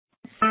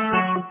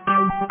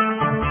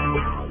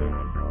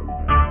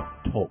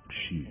Talk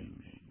Show.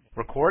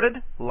 Recorded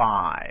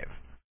live.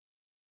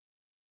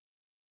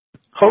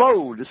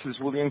 Hello, this is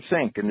William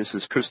Fink, and this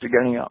is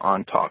Christogenea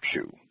on Talk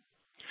Show.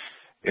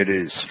 It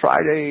is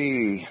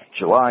Friday,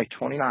 July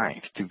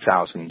 29th,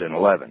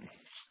 2011.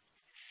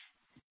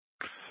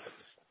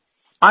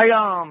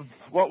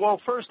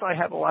 First I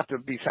have a lot to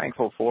be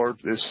thankful for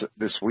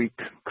this week.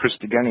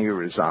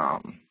 Christogenea is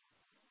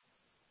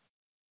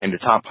in the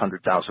top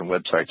 100,000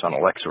 websites on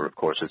Alexa. Of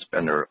course, it's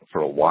been there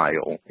for a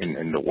while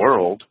in the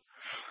world,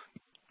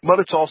 but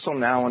it's also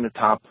now in the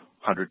top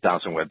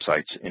 100,000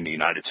 websites in the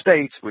United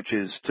States, which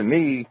is, to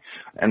me,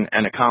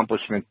 an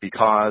accomplishment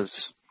because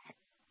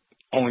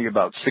only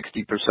about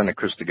 60% of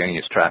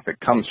Christogenea's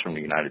traffic comes from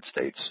the United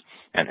States,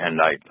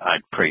 and I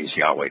praise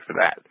Yahweh for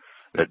that.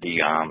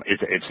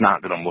 It's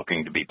not that I'm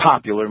looking to be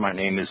popular. My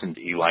name isn't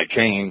Eli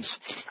James.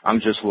 I'm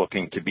just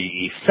looking to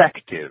be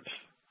effective.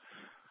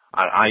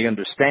 I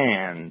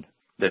understand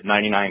that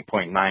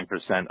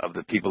 99.9% of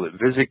the people that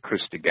visit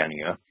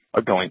Christogenea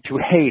are going to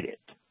hate it.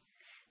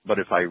 But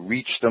if I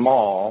reach them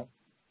all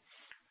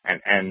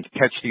and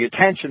catch the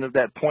attention of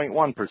that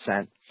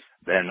 0.1%,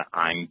 then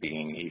I'm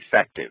being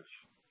effective.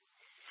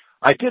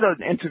 I did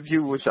an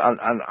interview with,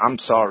 I'm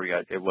sorry,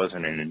 it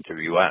wasn't an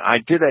interview. I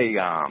did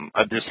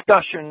a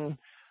discussion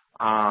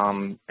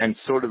and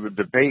sort of a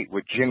debate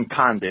with Jim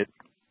Condit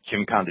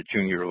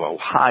Jr. of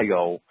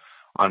Ohio,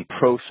 on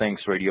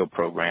ProThink's radio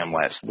program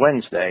last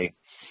Wednesday.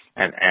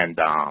 And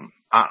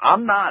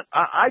I'm not,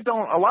 I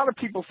don't, a lot of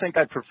people think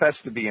I profess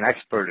to be an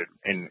expert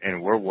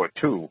in World War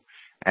II,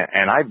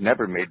 and I've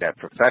never made that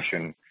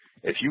profession.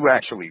 If you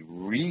actually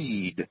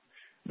read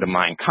the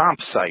Mein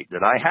Kampf site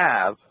that I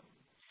have,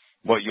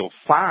 what you'll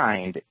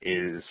find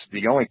is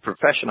the only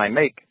profession I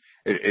make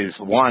is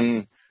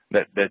one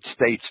that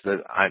states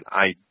that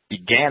I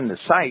began the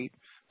site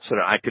so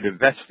that I could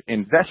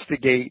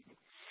investigate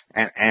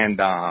and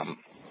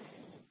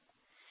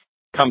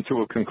come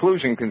to a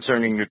conclusion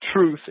concerning the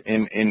truth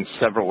in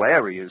several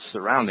areas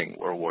surrounding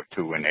World War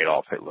II and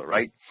Adolf Hitler,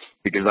 right?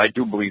 Because I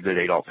do believe that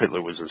Adolf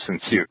Hitler was a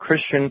sincere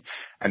Christian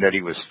and that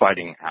he was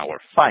fighting our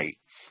fight.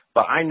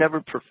 But I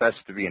never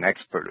professed to be an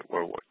expert at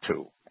World War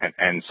II.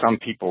 And some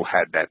people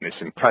had that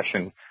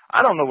misimpression.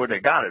 I don't know where they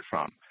got it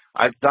from.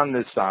 I've done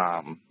this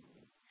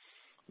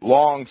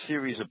long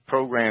series of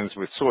programs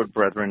with Sword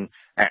Brethren,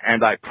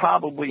 and I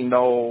probably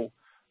know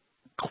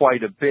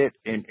quite a bit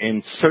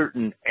in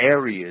certain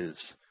areas,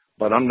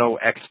 but I'm no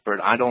expert.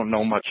 I don't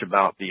know much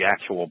about the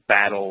actual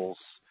battles,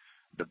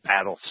 the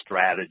battle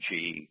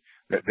strategy.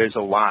 There's a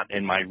lot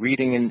in my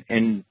reading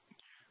in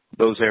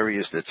those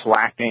areas that's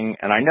lacking,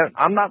 and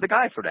I'm not the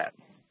guy for that.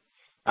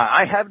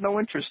 I have no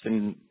interest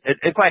in it.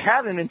 If I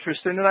had an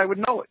interest in it, I would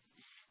know it.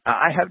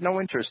 I have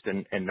no interest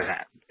in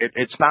that.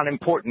 It's not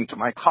important to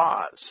my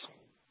cause.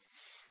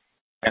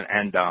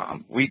 And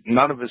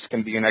none of us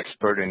can be an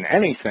expert in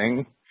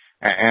anything,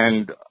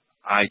 and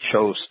I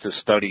chose to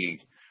study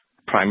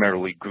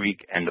primarily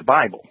Greek and the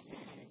Bible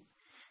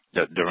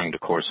during the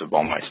course of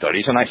all my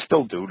studies, and I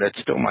still do. That's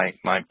still my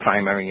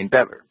primary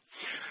endeavor.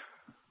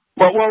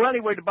 Well,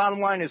 anyway, the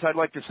bottom line is I'd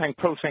like to thank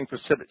ProThink for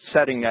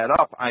setting that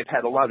up. I've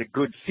had a lot of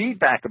good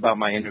feedback about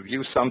my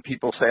interview. Some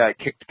people say I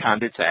kicked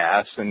Condit's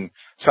ass, and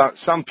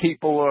some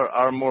people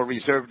are more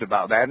reserved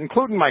about that,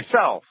 including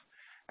myself.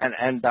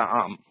 And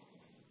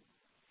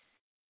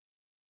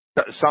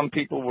some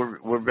people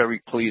were very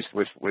pleased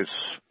with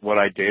what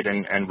I did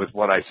and with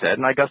what I said,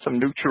 and I got some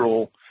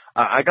neutral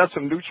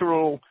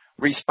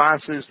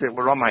responses that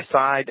were on my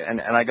side,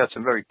 and I got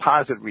some very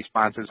positive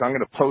responses. I'm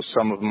going to post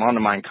some of them on the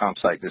Mein Kampf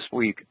site this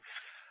week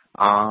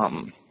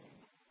as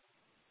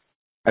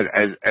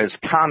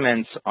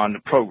comments on the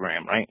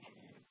program, right?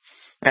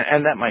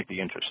 And that might be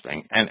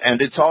interesting.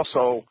 And it's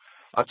also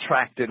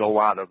attracted a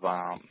lot of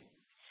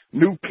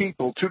new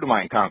people to the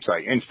Mein Kampf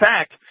site. In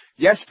fact,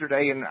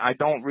 yesterday, and I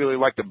don't really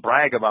like to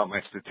brag about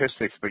my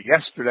statistics, but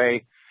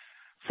yesterday,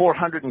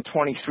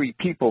 423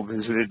 people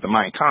visited the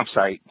Mein Kampf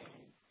site.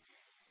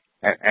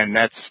 And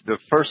that's the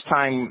first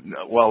time,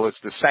 well,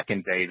 it's the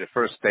second day. The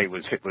first day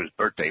was Hitler's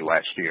birthday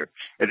last year.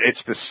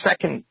 It's the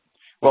second,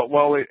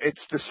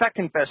 it's the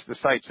second best the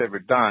site's ever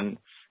done.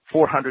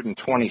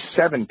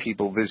 427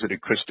 people visited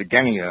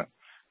Christogenea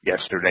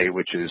yesterday,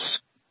 which is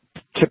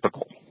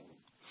typical.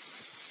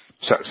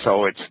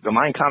 So it's the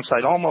Mein Kampf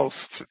site almost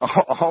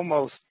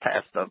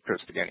passed up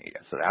Christogenea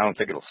yesterday. I don't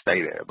think it'll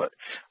stay there, but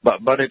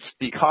it's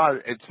because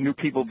it's new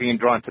people being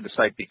drawn to the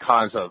site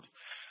because of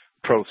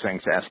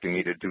ProThink's asking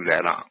me to do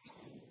that.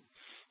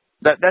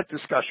 That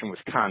discussion was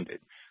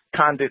Condit.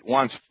 Condit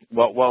wants,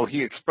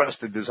 he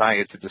expressed a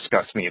desire to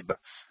discuss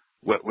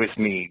with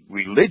me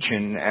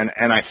religion,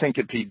 and I think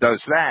if he does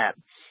that,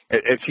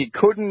 if he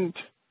couldn't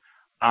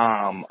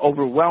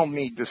overwhelm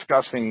me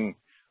discussing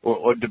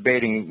or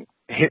debating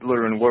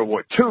Hitler and World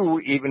War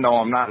II, even though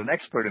I'm not an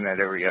expert in that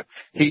area,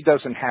 he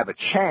doesn't have a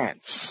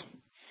chance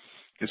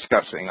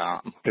discussing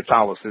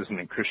Catholicism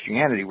and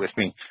Christianity with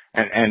me,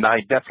 and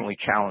I definitely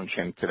challenge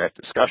him to that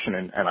discussion,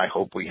 and I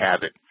hope we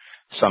have it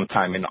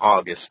sometime in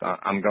August.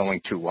 I'm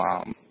going to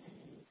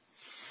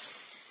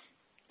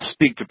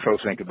speak to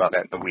ProThink about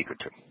that in a week or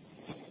two.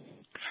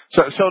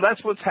 So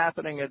that's what's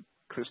happening at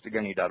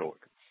christogenea.org.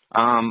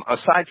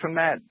 Aside from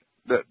that,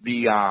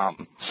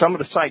 some of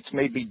the sites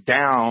may be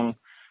down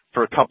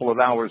for a couple of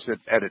hours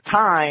at a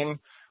time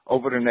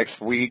over the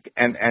next week,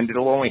 and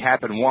it'll only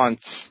happen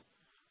once.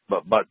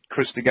 But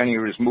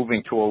Christogenea is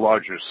moving to a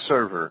larger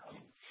server,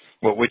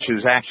 which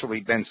has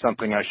actually been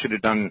something I should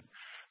have done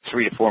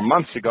 3 to 4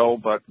 months ago,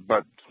 but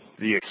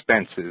the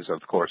expense is,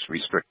 of course,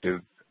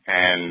 restrictive,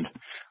 and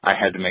I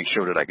had to make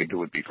sure that I could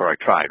do it before I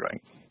tried,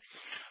 right?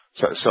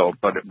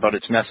 But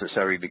it's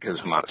necessary because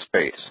I'm out of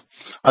space.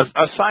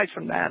 Aside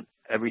from that,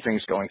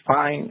 everything's going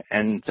fine,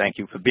 and thank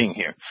you for being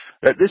here.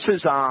 This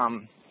is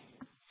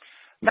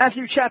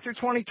Matthew chapter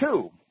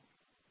 22.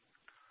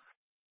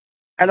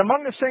 And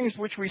among the things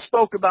which we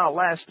spoke about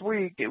last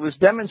week, it was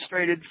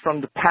demonstrated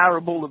from the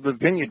parable of the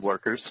vineyard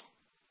workers,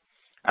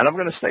 and I'm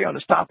going to stay on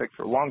this topic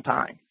for a long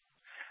time,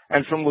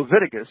 and from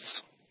Leviticus,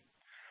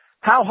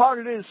 how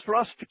hard it is for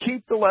us to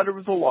keep the letter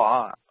of the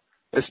law,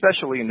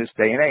 especially in this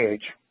day and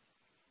age.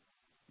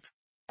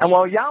 And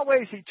while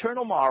Yahweh's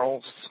eternal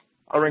morals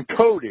are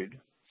encoded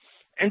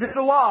into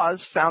the laws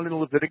found in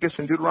Leviticus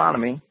and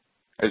Deuteronomy,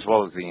 as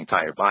well as the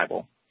entire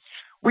Bible,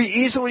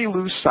 we easily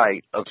lose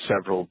sight of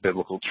several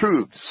biblical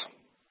truths.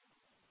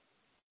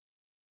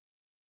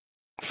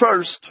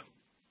 First,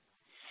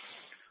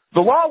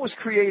 the law was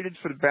created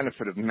for the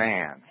benefit of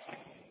man.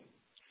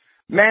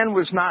 Man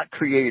was not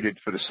created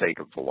for the sake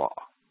of the law.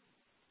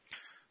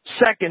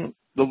 Second,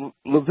 the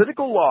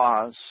Levitical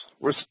laws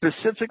were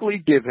specifically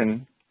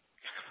given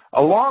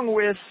along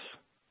with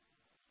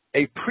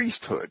a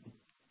priesthood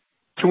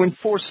to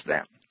enforce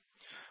them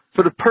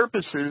for the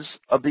purposes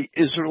of the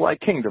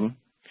Israelite kingdom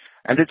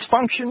and its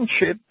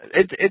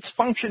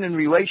function in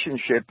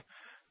relationship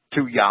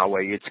to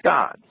Yahweh, its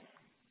God.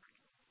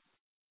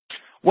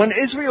 When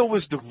Israel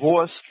was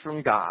divorced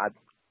from God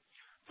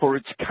for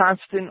its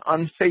constant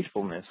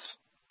unfaithfulness,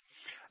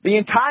 the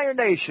entire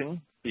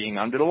nation, being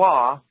under the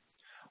law,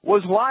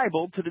 was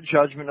liable to the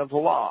judgment of the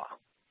law,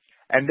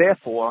 and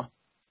therefore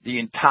the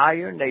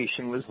entire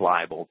nation was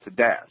liable to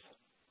death.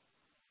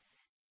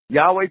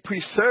 Yahweh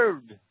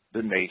preserved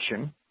the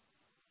nation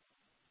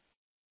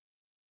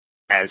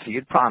as he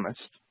had promised,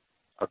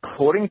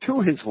 according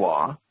to his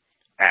law,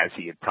 as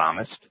he had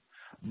promised,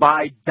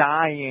 by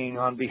dying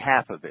on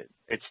behalf of it.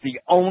 It's the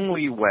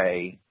only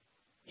way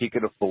he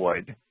could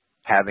avoid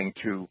having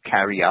to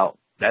carry out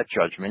that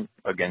judgment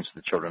against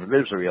the children of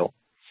Israel.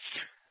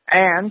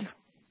 And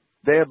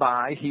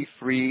thereby he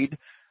freed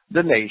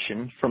the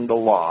nation from the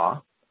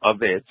law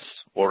of its,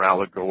 or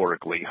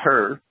allegorically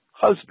her,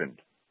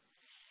 husband.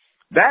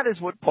 That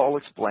is what Paul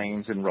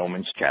explains in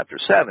Romans chapter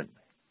 7.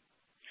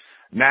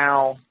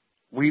 Now,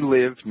 we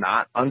live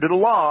not under the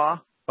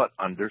law, but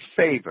under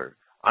favor,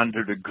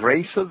 under the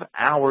grace of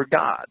our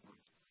God.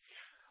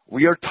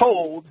 We are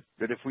told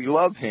that if we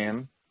love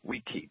him,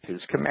 we keep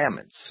his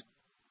commandments.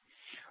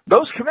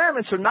 Those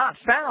commandments are not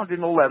found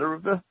in the letter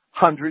of the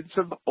hundreds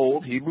of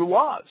old Hebrew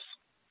laws.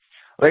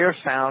 They are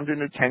found in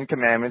the 10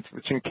 Commandments,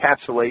 which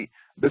encapsulate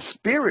the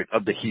spirit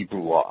of the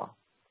Hebrew law,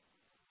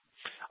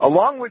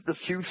 along with the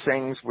few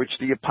things which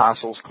the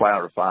apostles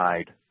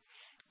clarified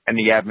and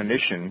the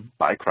admonition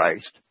by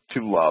Christ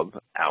to love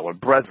our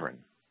brethren.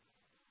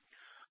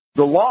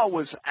 The law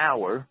was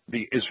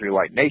the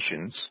Israelite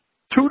nation's,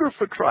 tutor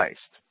for Christ,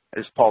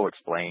 as Paul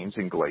explains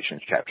in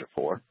Galatians chapter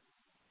 4.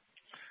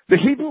 The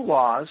Hebrew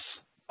laws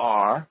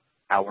are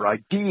our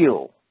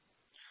ideal,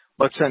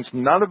 but since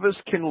none of us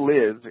can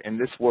live in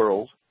this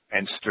world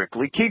and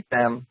strictly keep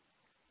them,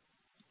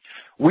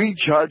 we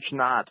judge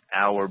not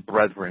our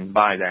brethren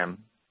by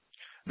them.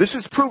 This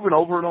is proven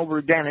over and over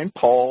again in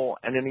Paul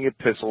and in the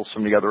epistles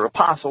from the other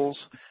apostles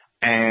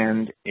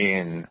and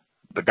in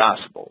the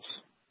Gospels.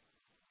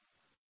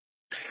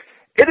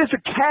 It is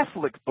a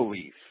Catholic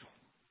belief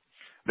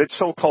that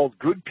so-called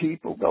good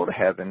people go to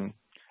heaven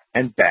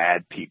and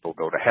bad people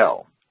go to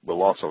hell.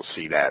 We'll also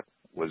see that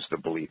was the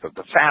belief of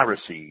the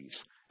Pharisees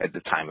at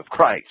the time of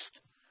Christ.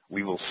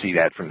 We will see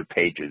that from the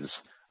pages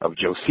of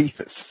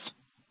Josephus.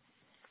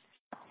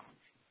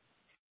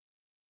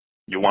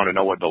 You want to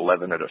know what the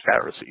leaven of the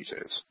Pharisees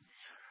is.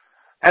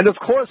 And of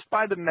course,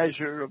 by the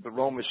measure of the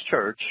Romish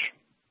Church,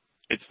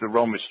 it's the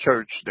Romish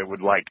Church that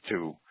would like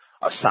to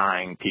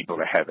assign people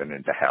to heaven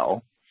and to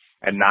hell,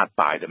 and not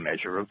by the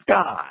measure of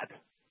God.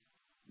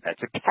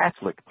 That's a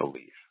Catholic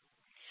belief.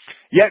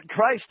 Yet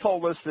Christ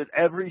told us that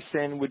every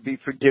sin would be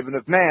forgiven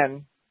of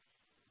men.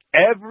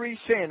 Every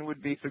sin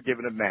would be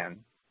forgiven of men,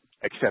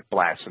 except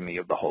blasphemy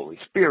of the Holy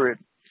Spirit,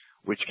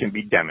 which can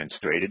be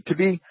demonstrated to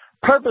be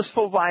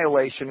purposeful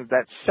violation of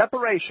that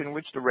separation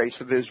which the race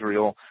of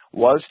Israel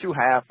was to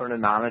have from the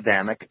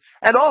non-Adamic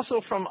and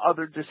also from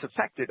other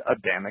disaffected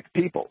Adamic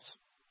peoples.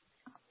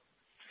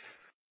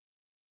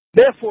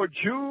 Therefore,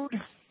 Jude,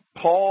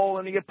 Paul,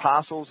 and the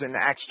apostles in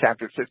Acts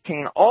chapter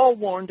 15 all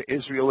warned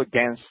Israel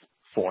against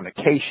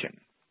fornication,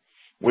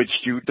 which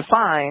Jude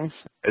defines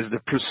as the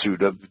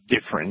pursuit of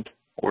different,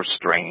 or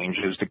strange,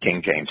 as the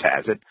King James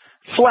has it,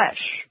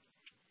 flesh,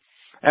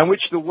 and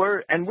which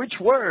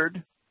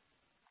word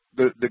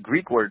the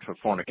Greek word for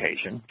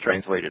fornication,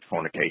 translated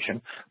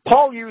fornication,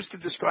 Paul used to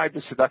describe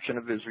the seduction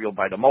of Israel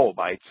by the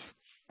Moabites,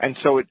 and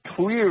so it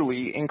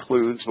clearly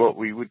includes what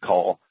we would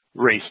call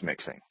race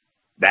mixing.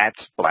 That's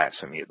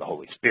blasphemy of the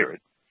Holy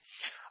Spirit.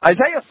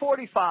 Isaiah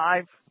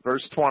 45,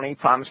 verse 20,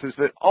 promises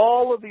that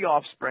all of the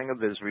offspring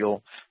of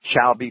Israel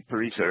shall be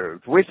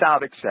preserved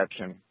without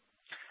exception.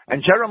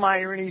 And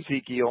Jeremiah and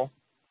Ezekiel,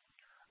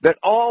 that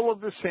all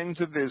of the sins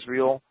of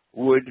Israel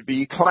would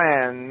be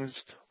cleansed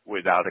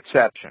without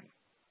exception.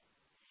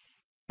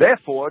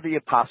 Therefore, the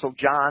Apostle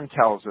John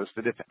tells us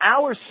that if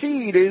our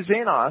seed is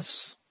in us,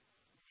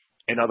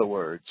 in other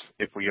words,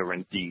 if we are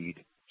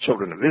indeed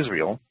children of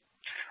Israel,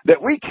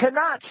 that we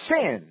cannot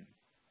sin,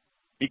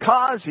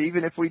 because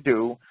even if we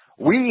do,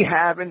 we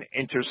have an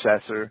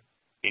intercessor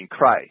in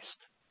Christ.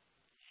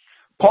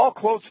 Paul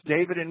quotes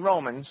David in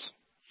Romans,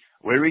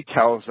 where he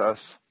tells us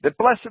that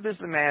blessed is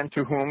the man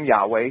to whom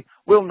Yahweh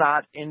will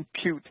not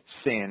impute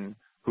sin,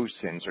 whose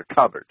sins are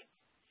covered.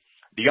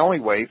 The only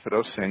way for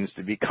those sins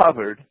to be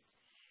covered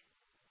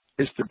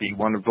is to be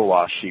one of the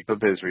lost sheep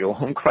of Israel,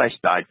 whom Christ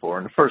died for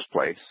in the first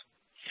place.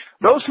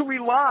 Those who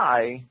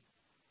rely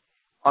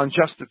on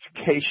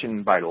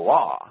justification by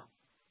law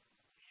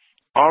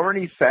are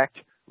in effect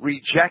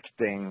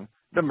rejecting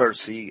the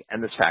mercy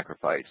and the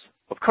sacrifice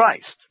of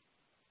Christ.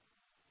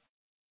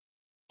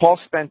 Paul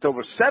spent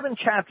over 7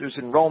 chapters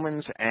in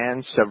Romans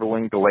and several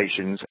in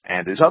Galatians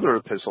and his other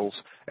epistles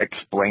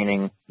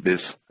explaining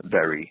this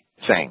very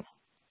thing.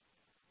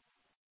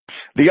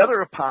 The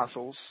other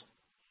apostles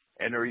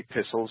in their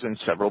epistles in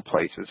several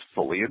places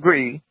fully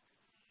agree.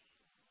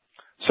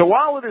 So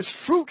while it is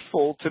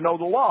fruitful to know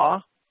the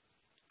law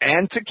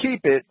and to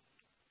keep it,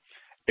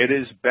 it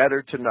is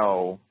better to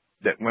know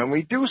that when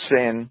we do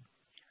sin,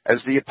 as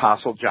the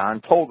Apostle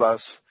John told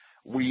us,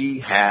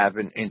 we have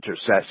an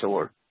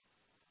intercessor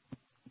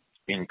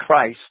in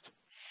Christ.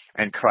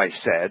 And Christ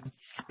said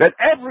that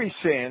every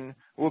sin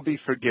will be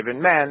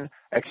forgiven men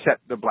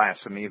except the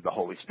blasphemy of the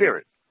Holy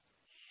Spirit.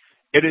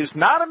 It is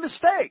not a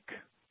mistake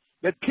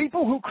that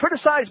people who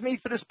criticize me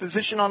for this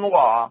position on the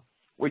law,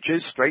 which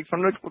is straight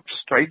from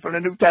the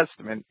New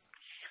Testament,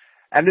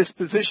 and this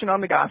position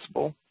on the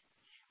gospel,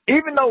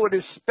 even though it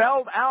is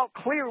spelled out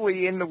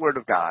clearly in the Word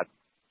of God,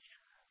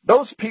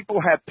 those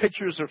people have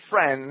pictures of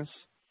friends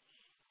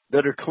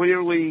that are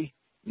clearly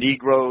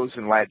Negroes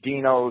and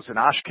Latinos and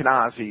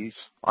Ashkenazis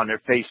on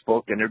their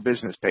Facebook and their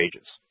business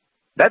pages.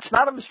 That's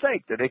not a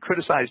mistake that they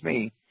criticize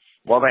me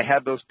while they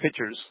have those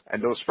pictures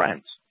and those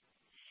friends.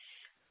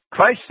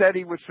 Christ said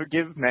he would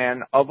forgive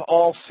men of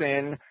all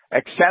sin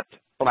except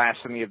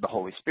blasphemy of the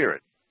Holy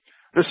Spirit.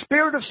 The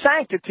spirit of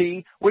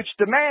sanctity which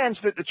demands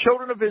that the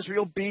children of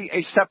Israel be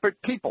a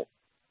separate people.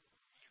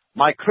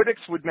 My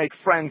critics would make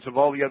friends of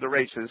all the other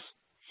races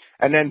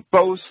and then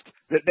boast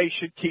that they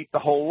should keep the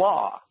whole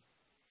law,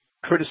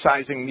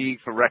 criticizing me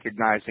for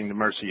recognizing the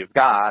mercy of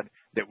God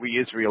that we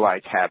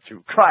Israelites have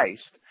through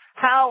Christ.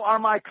 How are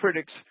my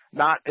critics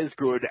not as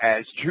good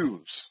as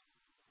Jews?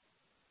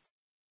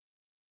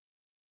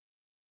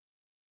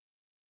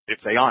 If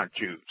they aren't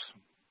Jews.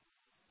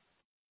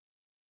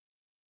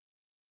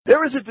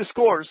 There is a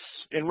discourse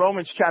in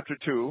Romans chapter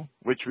 2,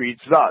 which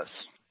reads thus,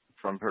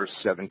 from verse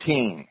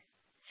 17.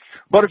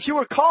 But if you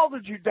are called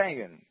a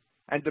Judean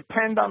and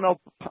depend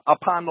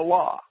upon the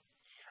law,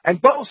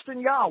 and boast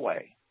in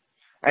Yahweh,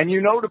 and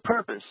you know the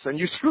purpose, and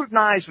you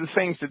scrutinize the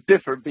things that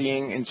differ,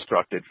 being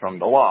instructed from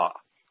the law.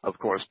 Of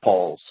course,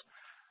 Paul's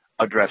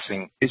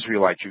addressing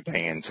Israelite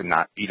Judeans and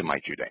not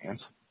Edomite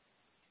Judeans.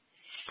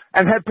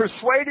 And had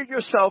persuaded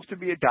yourself to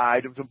be a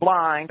guide of the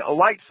blind, a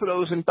light for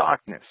those in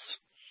darkness,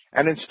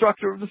 an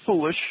instructor of the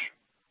foolish,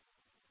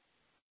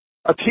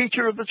 a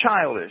teacher of the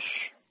childish,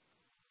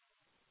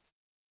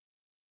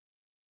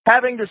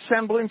 having the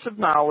semblance of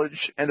knowledge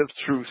and of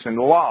truth in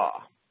the law.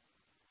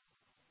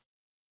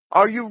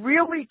 Are you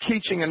really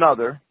teaching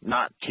another,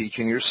 not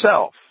teaching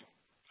yourself?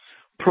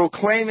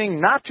 Proclaiming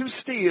not to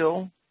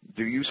steal,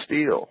 do you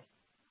steal?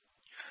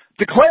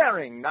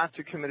 Declaring not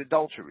to commit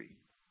adultery,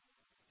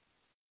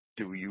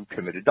 do you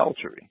commit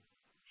adultery?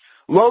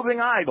 Loathing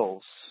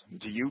idols,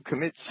 do you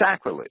commit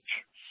sacrilege?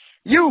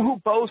 You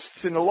who boasts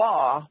in the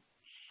law,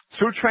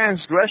 through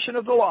transgression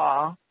of the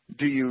law,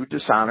 do you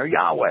dishonor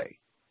Yahweh?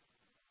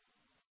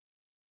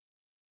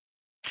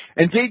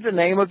 Indeed, the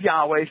name of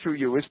Yahweh through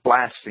you is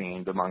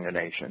blasphemed among the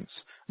nations,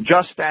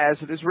 just as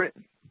it is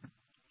written.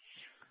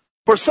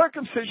 For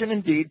circumcision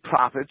indeed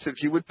profits if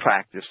you would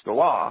practice the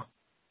law.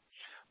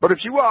 But if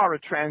you are a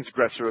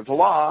transgressor of the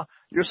law,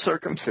 your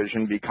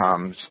circumcision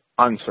becomes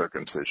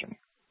uncircumcision.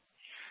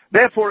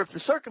 Therefore, if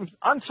the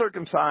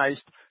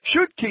uncircumcised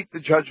should keep the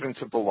judgments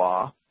of the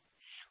law,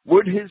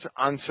 would his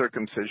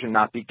uncircumcision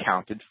not be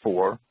counted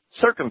for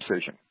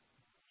circumcision?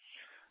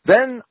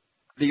 Then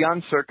the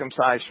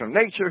uncircumcised from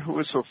nature, who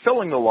is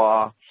fulfilling the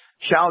law,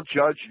 shall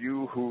judge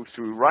you who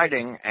through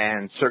writing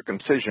and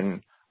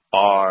circumcision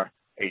are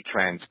a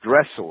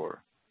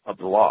transgressor of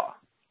the law.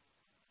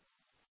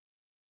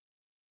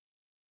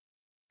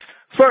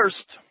 First,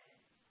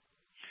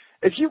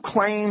 if you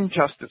claim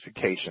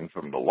justification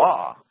from the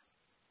law,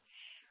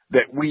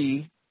 that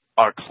we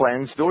are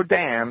cleansed or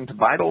damned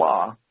by the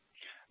law,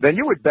 then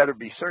you would better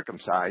be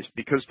circumcised,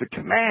 because the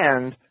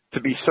command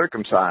to be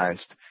circumcised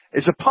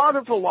is a part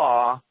of the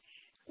law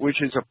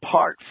which is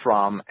apart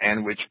from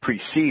and which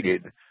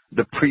preceded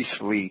the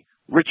priestly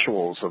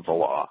rituals of the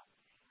law,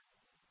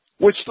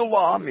 which the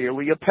law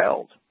merely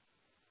upheld.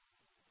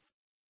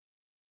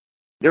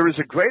 There is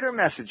a greater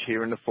message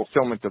here in the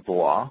fulfillment of the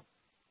law.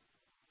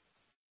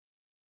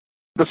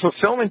 The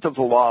fulfillment of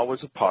the law was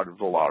a part of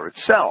the law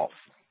itself,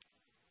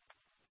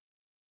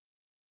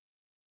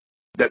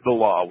 that the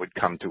law would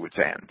come to its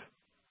end.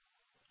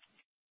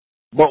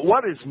 But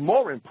what is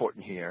more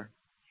important here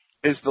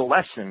is the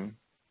lesson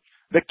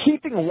that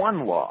keeping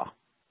one law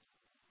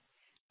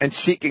and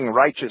seeking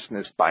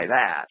righteousness by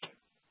that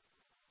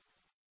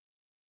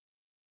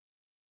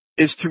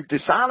is to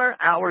dishonor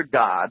our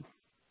God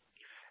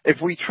if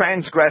we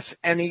transgress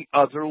any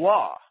other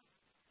law.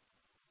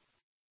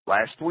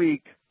 Last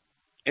week,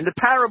 in the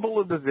parable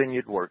of the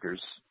vineyard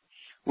workers,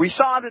 we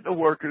saw that the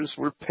workers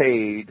were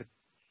paid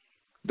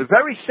the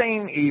very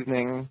same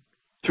evening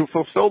to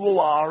fulfill the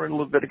law in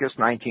Leviticus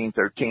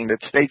 19:13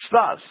 that states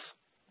thus,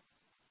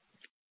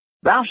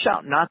 "Thou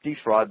shalt not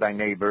defraud thy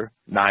neighbor,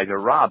 neither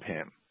rob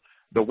him.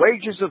 The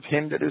wages of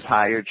him that is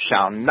hired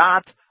shall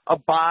not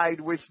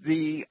abide with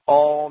thee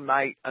all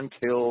night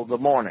until the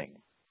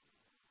morning."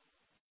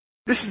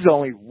 This is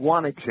only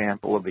one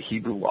example of the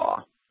Hebrew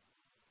law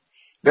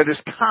that is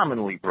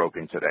commonly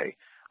broken today.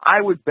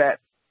 I would bet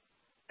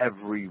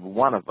every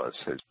one of us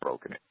has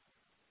broken it.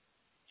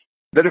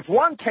 That if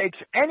one takes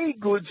any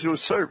goods or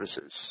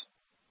services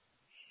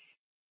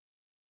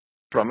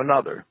from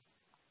another,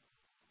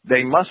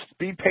 they must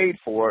be paid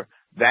for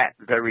that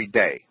very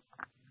day.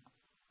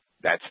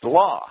 That's the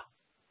law.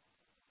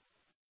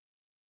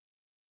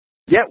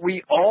 Yet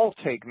we all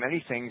take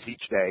many things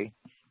each day,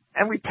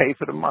 and we pay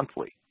for them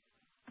monthly.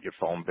 Your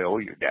phone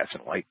bill, your gas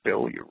and light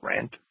bill, your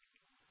rent.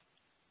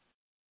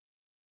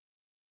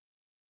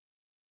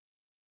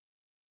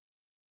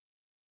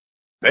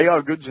 They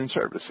are goods and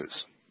services.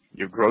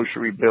 Your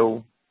grocery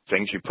bill,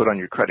 things you put on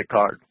your credit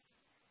card,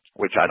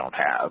 which I don't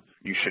have.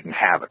 You shouldn't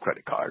have a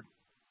credit card.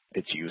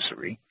 It's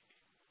usury.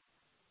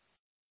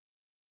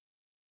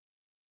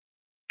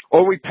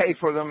 Or we pay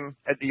for them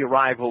at the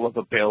arrival of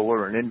a bill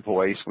or an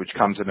invoice which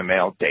comes in the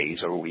mail days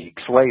or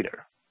weeks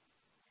later.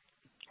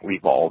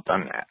 We've all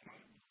done that.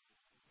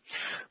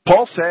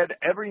 Paul said,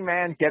 every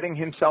man getting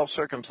himself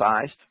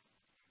circumcised,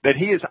 that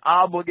he is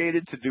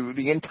obligated to do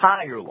the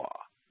entire law.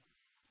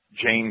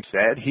 James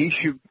said, he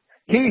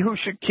who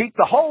should keep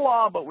the whole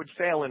law but would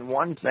fail in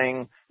one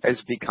thing has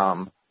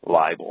become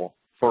liable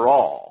for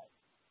all.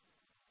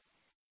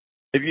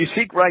 If you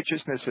seek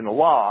righteousness in the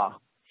law,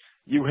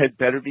 you had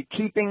better be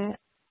keeping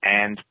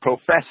and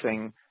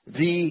professing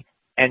the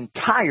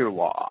entire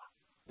law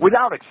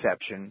without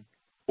exception,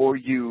 or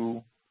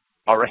you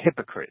are a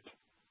hypocrite.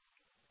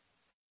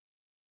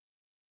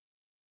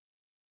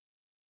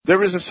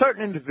 There is a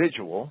certain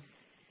individual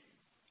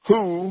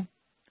who,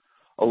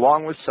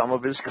 along with some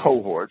of his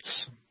cohorts,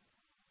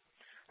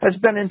 has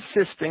been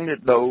insisting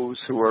that those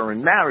who are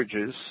in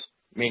marriages,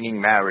 meaning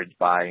married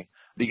by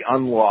the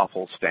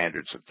unlawful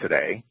standards of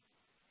today,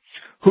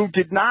 who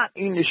did not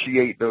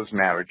initiate those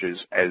marriages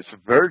as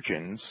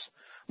virgins,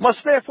 must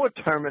therefore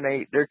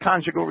terminate their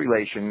conjugal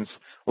relations,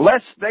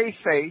 lest they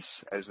face,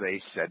 as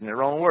they said in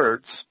their own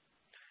words,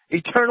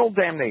 eternal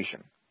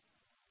damnation.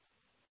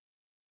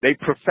 They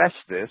profess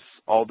this,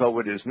 although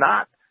it is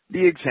not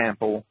the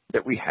example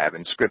that we have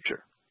in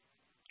Scripture.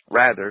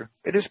 Rather,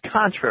 it is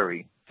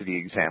contrary to the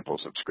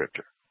examples of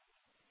Scripture.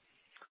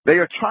 They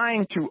are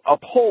trying to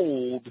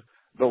uphold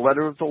the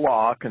letter of the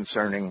law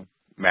concerning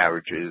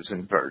marriages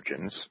and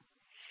virgins,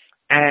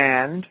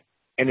 and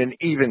in an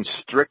even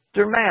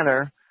stricter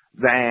manner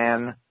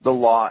than the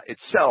law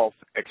itself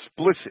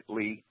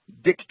explicitly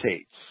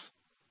dictates.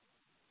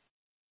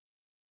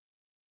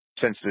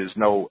 Since there's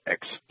no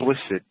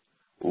explicit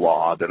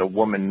law that a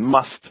woman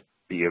must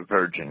be a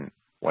virgin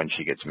when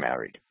she gets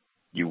married.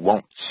 You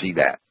won't see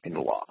that in the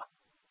law.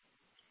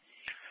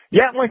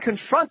 Yet when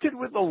confronted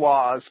with the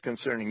laws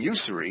concerning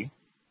usury,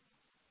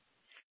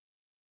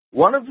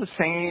 one of the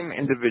same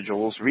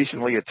individuals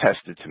recently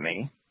attested to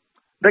me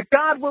that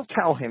God will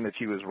tell him if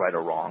he was right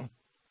or wrong,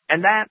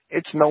 and that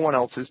it's no one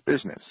else's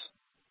business.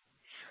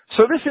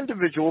 So this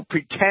individual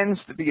pretends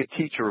to be a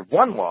teacher of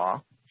one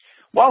law,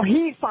 while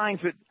he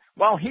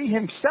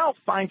himself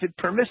finds it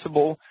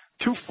permissible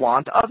to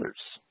flaunt others.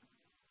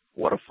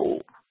 What a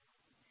fool.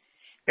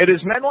 It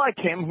is men like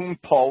him whom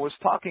Paul was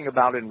talking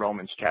about in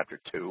Romans chapter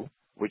 2,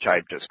 which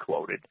I've just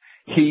quoted.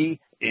 He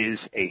is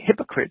a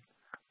hypocrite.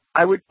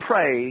 I would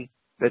pray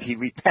that he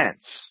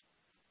repents.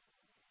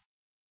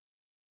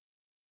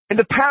 In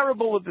the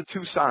parable of the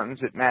two sons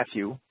at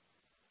Matthew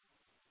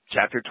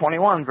chapter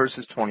 21,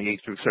 verses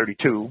 28 through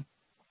 32,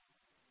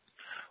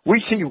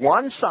 we see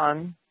one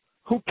son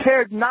who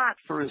cared not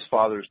for his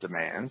father's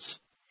demands,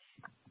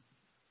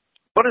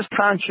 but his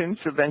conscience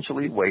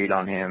eventually weighed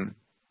on him,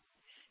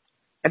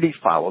 and he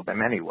followed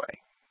them anyway.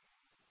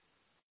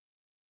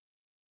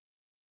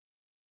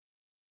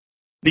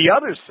 The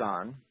other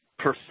son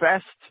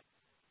professed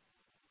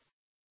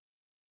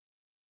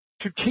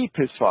to keep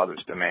his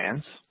father's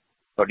demands,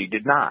 but he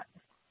did not.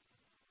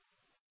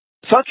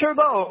 Such are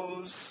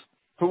those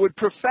who would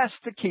profess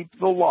to keep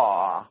the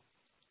law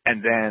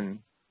and then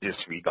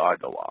disregard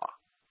the law.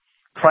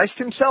 Christ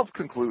himself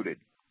concluded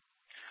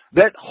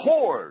that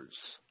whores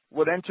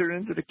would enter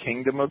into the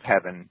kingdom of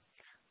heaven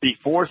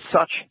before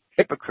such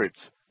hypocrites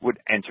would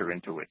enter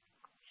into it.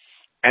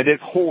 And if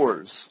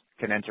whores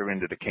can enter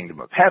into the kingdom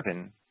of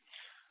heaven,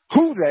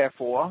 who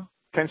therefore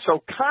can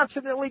so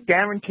confidently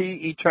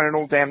guarantee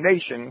eternal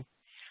damnation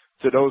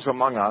to those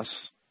among us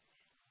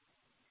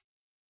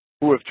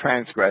who have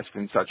transgressed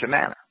in such a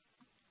manner?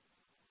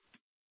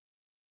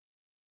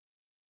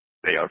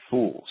 They are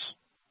fools.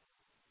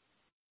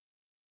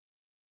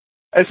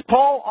 As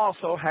Paul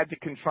also had to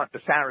confront the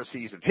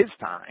Pharisees of his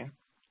time,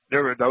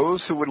 there are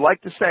those who would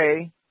like to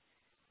say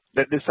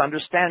that this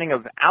understanding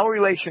of our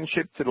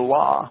relationship to the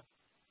law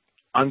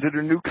under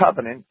the new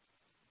covenant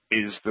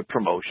is the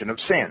promotion of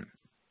sin.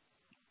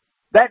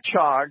 That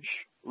charge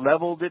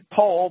leveled at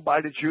Paul by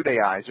the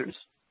Judaizers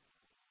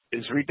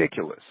is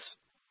ridiculous.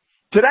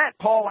 To that,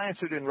 Paul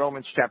answered in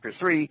Romans chapter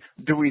 3,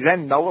 do we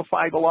then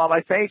nullify the law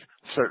by faith?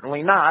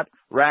 Certainly not.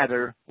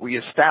 Rather, we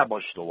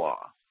establish the law.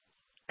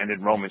 And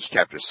in Romans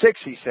chapter 6,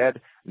 he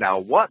said, now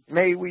what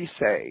may we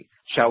say?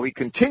 Shall we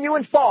continue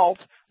in fault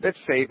that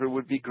favor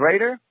would be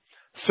greater?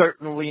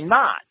 Certainly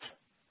not.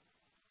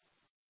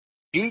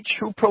 Each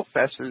who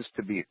professes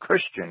to be a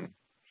Christian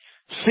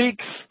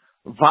seeks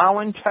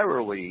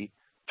voluntarily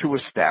to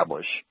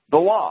establish the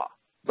law.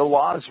 The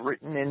law is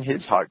written in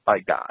his heart by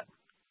God.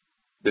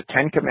 The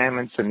 10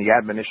 Commandments and the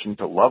admonition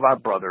to love our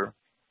brother,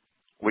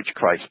 which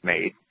Christ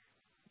made.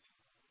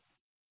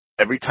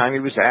 Every time he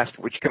was asked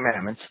which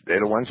commandments, they're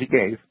the ones he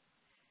gave.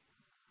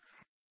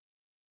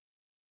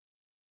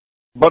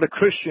 But a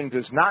Christian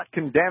does not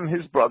condemn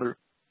his brother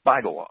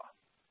by the law.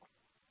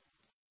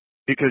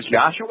 Because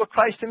Yahshua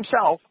Christ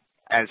himself,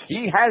 as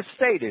he has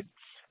stated,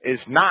 is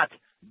not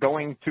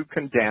going to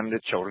condemn the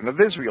children of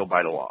Israel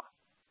by the law.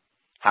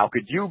 How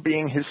could you,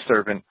 being his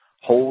servant,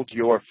 hold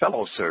your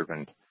fellow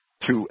servant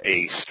to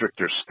a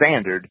stricter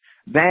standard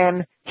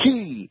than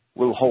he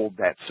will hold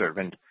that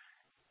servant?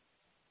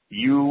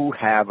 You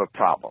have a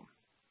problem.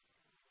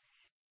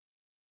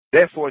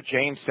 Therefore,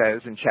 James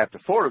says in chapter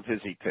 4 of his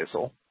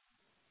epistle,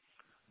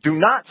 do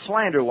not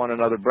slander one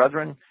another,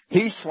 brethren.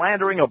 He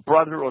slandering a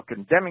brother or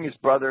condemning his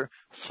brother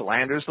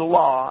slanders the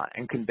law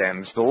and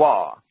condemns the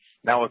law.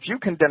 Now, if you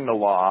condemn the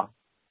law,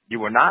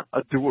 you are not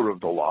a doer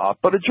of the law,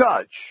 but a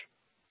judge.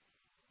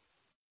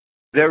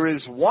 There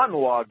is one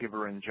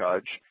lawgiver and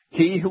judge,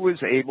 he who is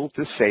able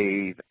to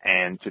save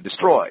and to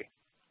destroy.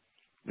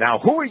 Now,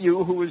 who are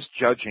you who is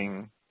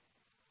judging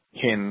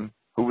him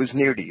who is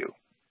near to you?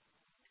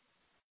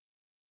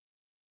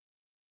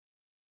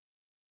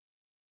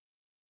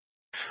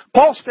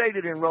 Paul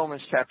stated in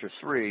Romans chapter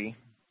 3,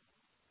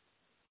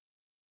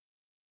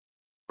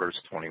 verse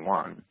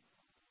 21,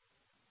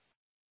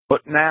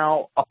 but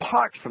now,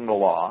 apart from the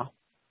law,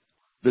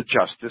 the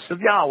justice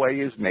of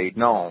Yahweh is made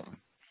known,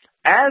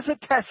 as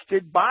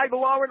attested by the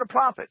law and the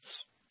prophets.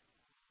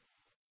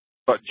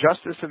 But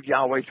justice of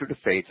Yahweh through the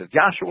faith of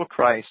Yahshua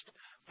Christ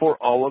for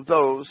all of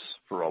those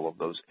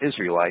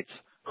Israelites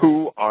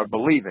who are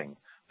believing.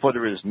 For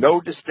there is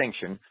no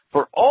distinction,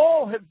 for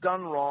all have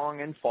done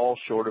wrong and fall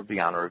short of the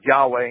honor of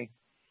Yahweh,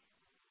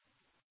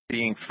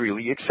 being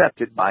freely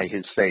accepted by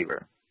his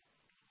favor,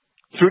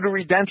 through the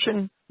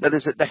redemption that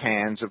is at the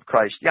hands of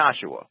Christ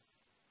Yahshua,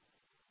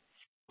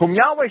 whom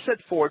Yahweh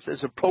set forth as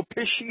a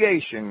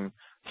propitiation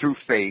through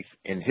faith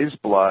in his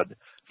blood,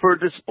 for a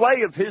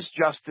display of his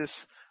justice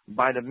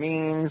by the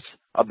means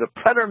of the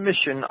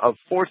pretermission of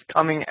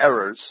forthcoming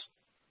errors,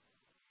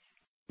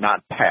 not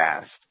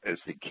past, as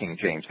the King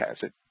James has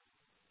it.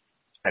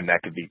 And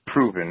that could be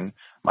proven,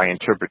 my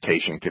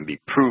interpretation can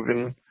be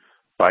proven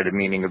by the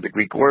meaning of the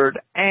Greek word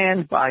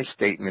and by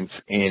statements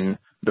in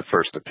the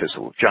first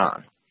epistle of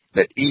John,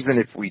 that even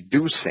if we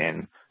do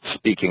sin,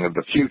 speaking of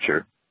the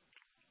future,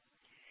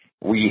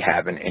 we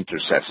have an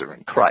intercessor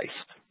in Christ.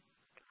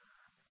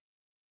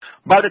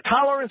 By the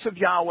tolerance of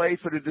Yahweh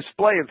for the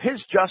display of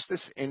his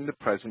justice in the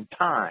present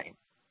time,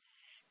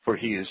 for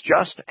he is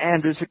just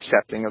and is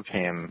accepting of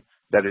him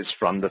that is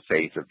from the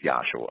faith of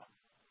Yahshua.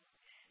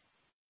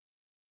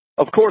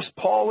 Of course,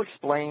 Paul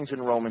explains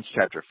in Romans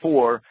chapter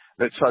 4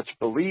 that such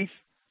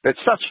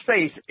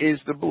faith is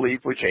the belief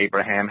which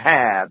Abraham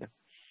had,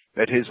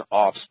 that his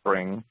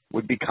offspring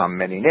would become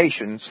many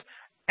nations,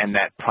 and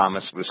that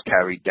promise was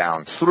carried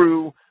down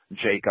through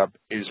Jacob,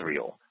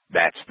 Israel.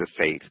 That's the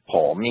faith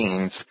Paul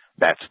means.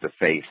 That's the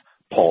faith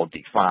Paul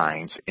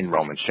defines in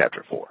Romans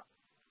chapter 4.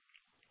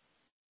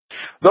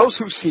 Those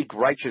who seek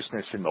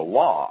righteousness in the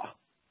law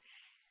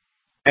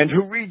and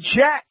who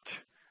reject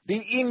the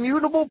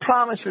immutable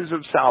promises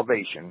of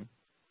salvation,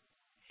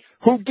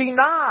 who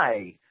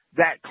deny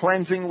that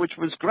cleansing which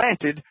was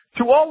granted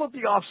to all of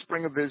the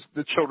offspring of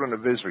the children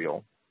of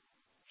Israel,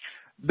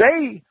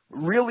 they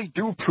really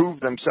do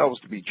prove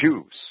themselves to be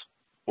Jews,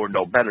 or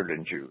no better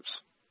than Jews.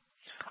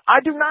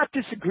 I do not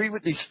disagree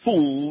with these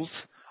fools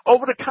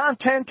over the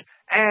content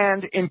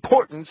and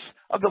importance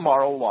of the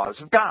moral laws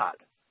of God.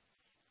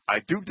 I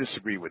do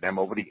disagree with them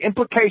over the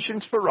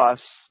implications for us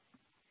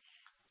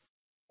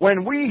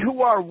when we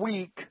who are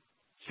weak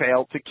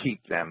fail to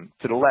keep them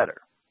to the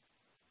letter.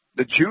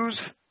 The Jews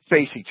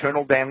face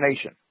eternal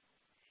damnation.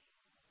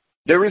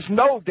 There is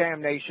no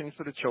damnation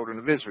for the children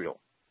of Israel.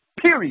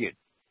 Period.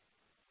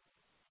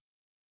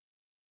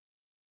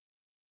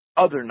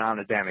 Other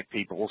non-Adamic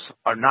peoples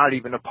are not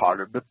even a part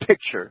of the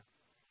picture,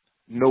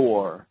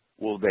 nor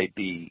will they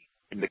be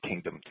in the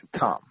kingdom to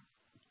come.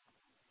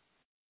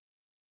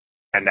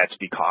 And that's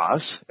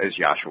because, as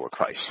Yahshua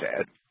Christ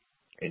said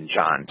in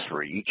John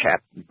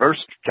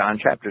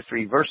chapter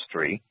 3, verse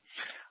 3,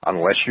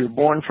 unless you're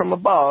born from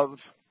above,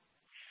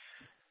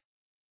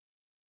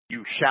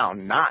 you shall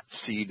not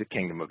see the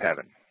kingdom of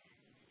heaven.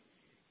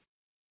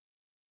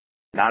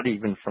 Not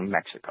even from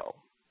Mexico.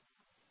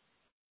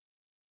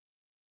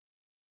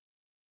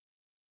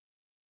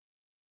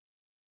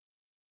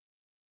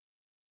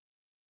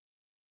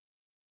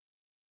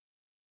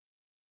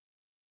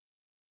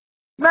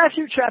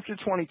 Matthew chapter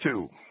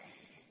 22.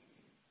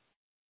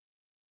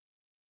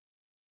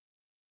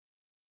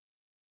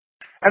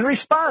 And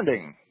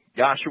responding,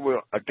 Yahshua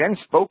again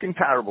spoke in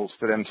parables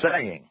to them,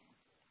 saying,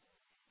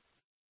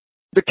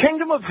 the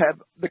kingdom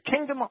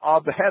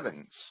of the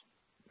heavens,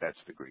 that's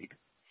the Greek,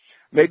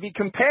 may be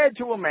compared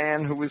to a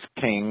man who is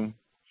king,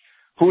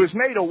 who has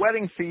made a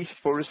wedding feast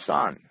for his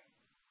son.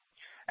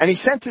 And he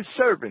sent his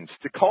servants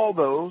to call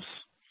those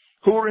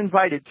who were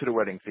invited to the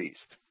wedding feast,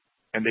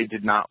 and they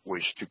did not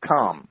wish to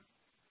come.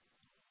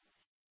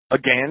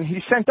 Again, he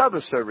sent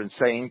other servants,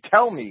 saying,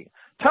 tell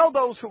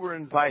those who were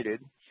invited,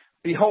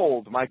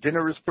 behold, my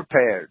dinner is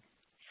prepared.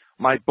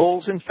 My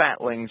bulls and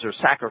fatlings are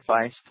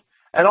sacrificed,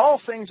 and all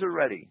things are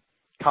ready.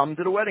 Come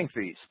to the wedding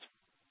feast.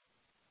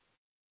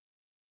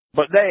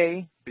 But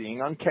they,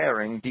 being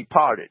uncaring,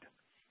 departed.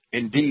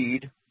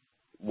 Indeed,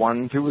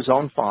 one to his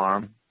own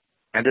farm,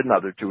 and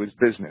another to his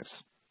business.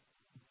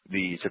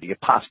 These are the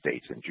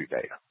apostates in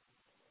Judea.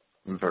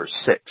 In verse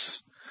 6.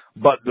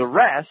 But the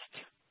rest,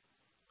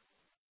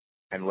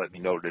 and let me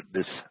note that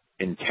this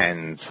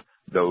intends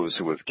those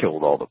who have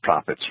killed all the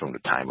prophets from the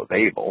time of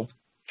Abel.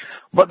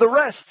 But the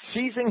rest,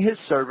 seizing his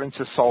servants,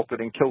 assaulted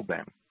and killed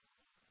them.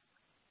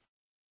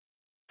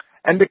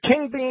 And the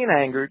king, being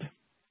angered,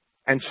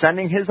 and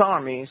sending his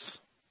armies,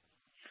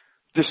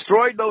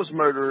 destroyed those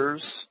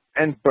murderers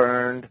and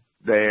burned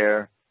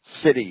their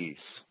cities.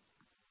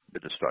 The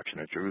destruction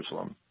of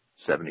Jerusalem,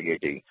 70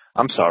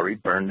 AD.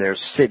 Burned their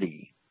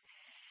city.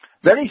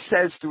 Then he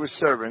says to his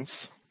servants,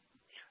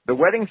 the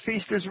wedding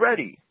feast is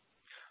ready,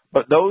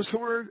 but those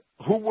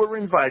who were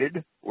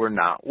invited were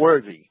not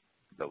worthy,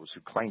 those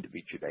who claim to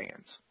be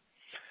Judeans.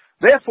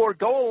 Therefore,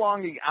 go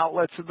along the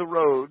outlets of the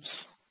roads,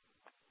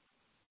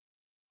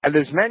 and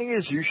as many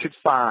as you should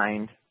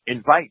find,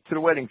 invite to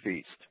the wedding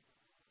feast.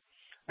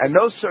 And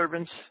those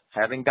servants,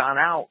 having gone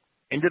out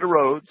into the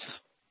roads,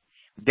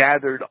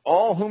 gathered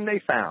all whom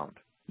they found,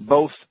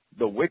 both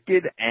the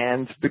wicked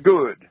and the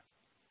good.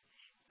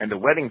 And the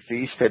wedding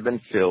feast had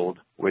been filled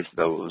with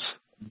those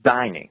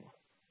dining.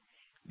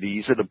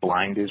 These are the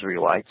blind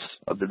Israelites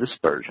of the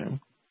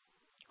dispersion,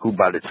 who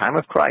by the time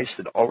of Christ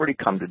had already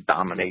come to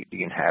dominate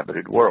the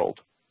inhabited world.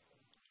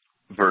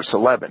 Verse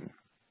 11.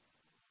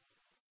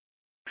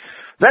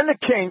 Then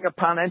the king,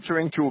 upon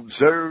entering to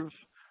observe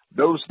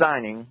those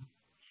dining,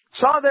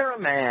 saw there a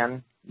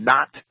man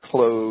not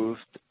clothed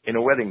in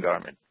a wedding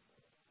garment.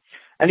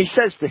 And he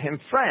says to him,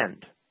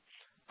 friend,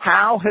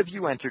 how have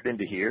you entered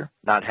into here,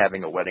 not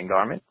having a wedding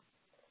garment?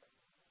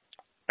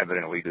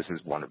 Evidently, this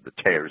is one of the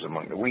tares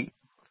among the wheat.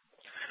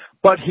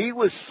 But he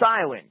was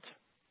silent.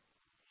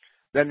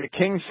 Then the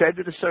king said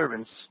to the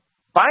servants,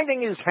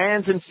 binding his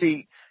hands and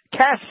feet,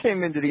 cast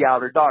him into the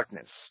outer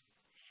darkness.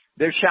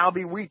 There shall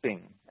be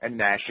weeping and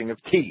gnashing of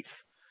teeth,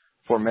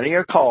 for many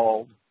are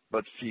called,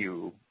 but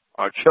few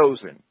are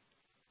chosen.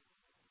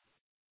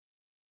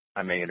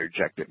 I may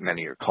interject that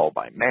many are called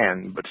by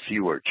man, but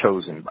few are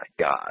chosen by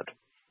God.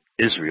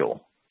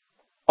 Israel,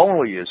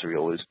 only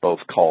Israel is both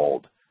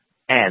called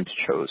and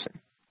chosen.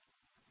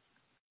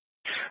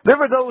 There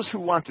are those who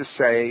want to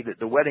say that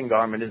the wedding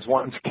garment is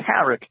one's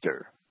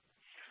character,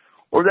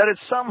 or that it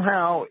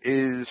somehow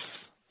is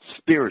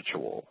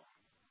spiritual.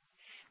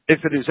 If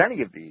it is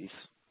any of these,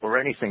 or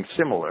anything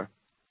similar,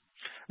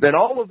 then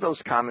all of those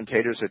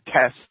commentators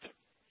attest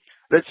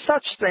that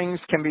such things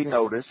can be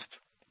noticed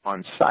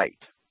on sight,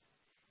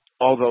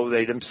 although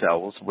they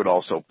themselves would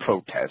also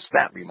protest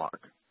that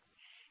remark.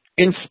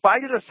 In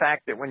spite of the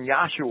fact that when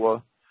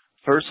Yahshua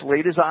first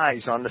laid his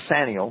eyes on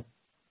Nathanael,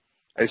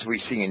 as we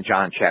see in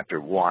John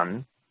chapter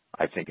 1,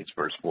 I think it's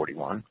verse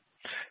 41,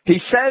 he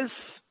says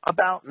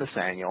about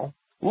Nathanael,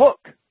 look,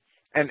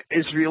 an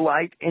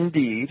Israelite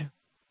indeed,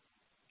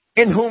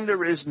 in whom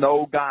there is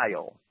no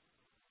guile.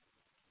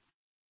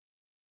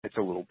 It's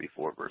a little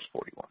before verse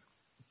 41.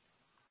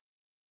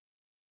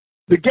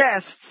 The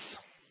guests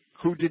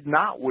who did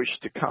not wish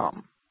to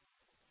come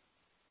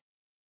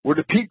were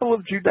the people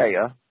of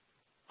Judea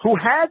who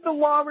had the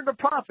law and the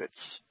prophets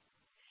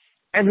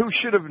and who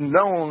should have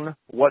known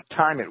what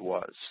time it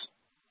was.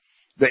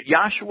 that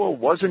Yahshua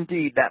was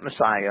indeed that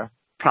Messiah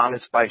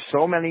promised by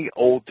so many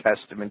Old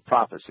Testament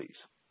prophecies.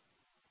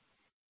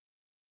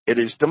 It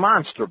is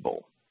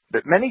demonstrable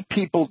that many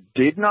people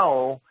did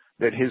know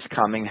that his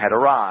coming had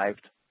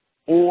arrived,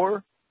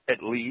 or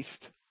at least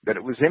that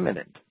it was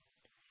imminent.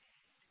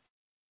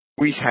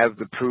 We have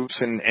the proofs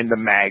in the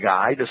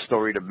Magi, the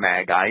story of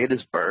Magi at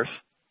his birth,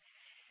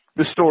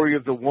 the story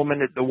of the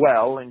woman at the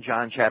well in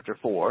John chapter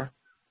 4,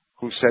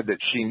 who said that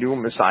she knew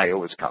Messiah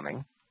was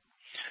coming,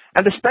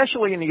 and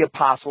especially in the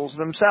apostles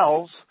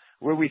themselves,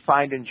 where we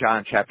find in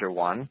John chapter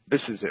 1,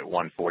 this is at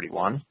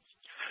 141,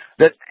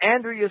 that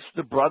Andreas,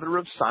 the brother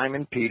of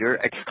Simon Peter,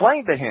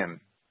 exclaimed to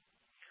him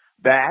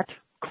that,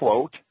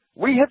 quote,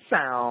 "We have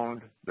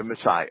found the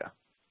Messiah."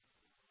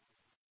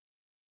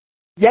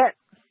 Yet,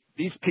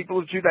 these people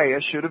of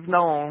Judea should have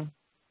known,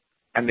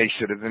 and they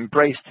should have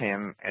embraced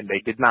him, and they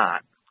did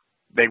not.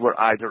 They were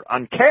either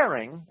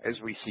uncaring, as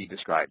we see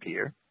described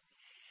here,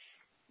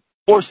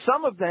 or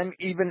some of them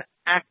even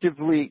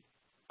actively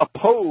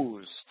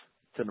opposed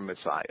to the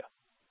Messiah,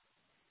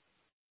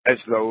 as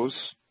those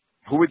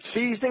who had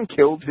seized and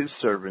killed his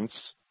servants,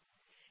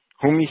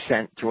 whom he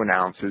sent to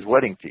announce his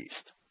wedding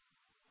feast.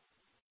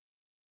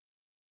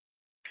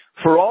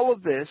 For all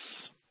of this,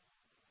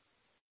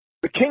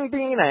 the king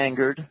being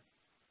angered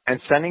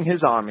and sending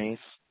his armies,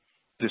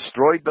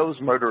 destroyed those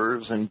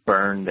murderers and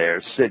burned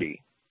their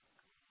city,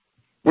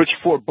 which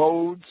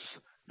forebodes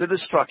the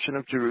destruction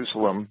of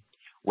Jerusalem,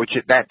 which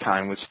at that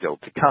time was still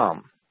to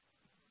come.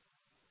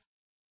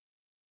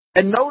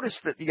 And notice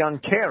that the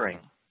uncaring,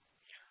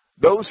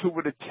 those who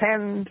would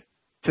attend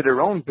to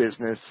their own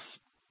business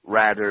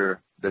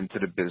rather than to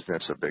the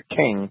business of their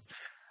king,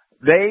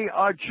 they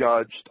are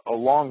judged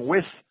along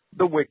with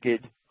the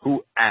wicked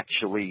who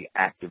actually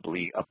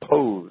actively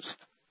opposed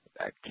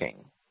that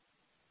king.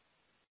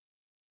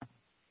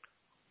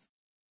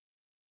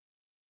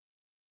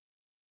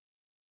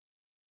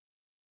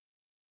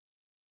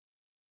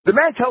 The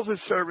man tells his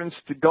servants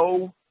to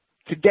go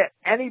to get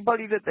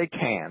anybody that they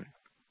can,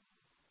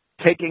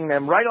 taking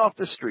them right off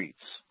the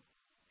streets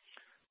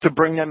to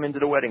bring them into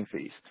the wedding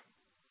feast.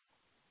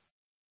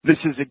 This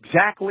is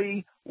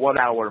exactly what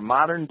our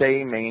modern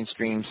day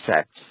mainstream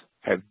sects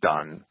have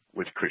done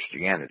with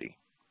Christianity.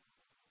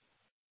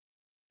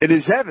 It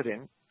is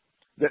evident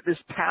that this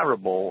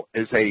parable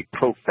is a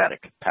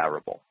prophetic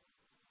parable.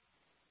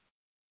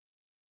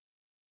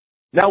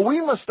 Now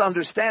we must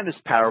understand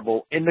this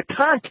parable in the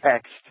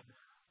context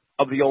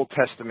of the Old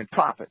Testament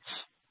prophets,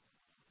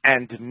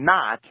 and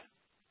not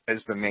as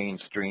the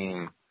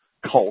mainstream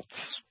cults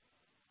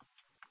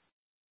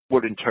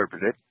would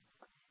interpret it,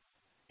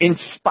 in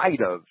spite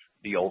of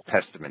the Old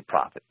Testament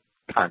prophet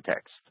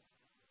context.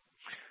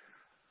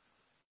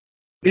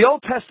 The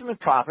Old Testament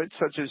prophets,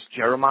 such as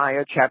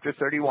Jeremiah chapter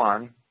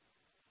 31,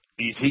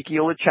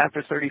 Ezekiel at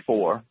chapter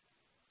 34,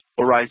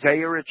 or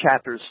Isaiah at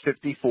chapters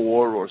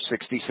 54 or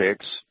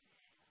 66,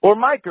 or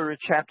Micah at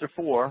chapter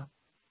 4,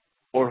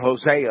 or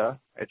Hosea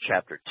at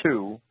chapter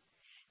 2,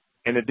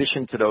 in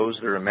addition to those,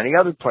 there are many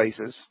other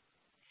places,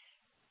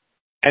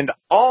 and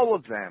all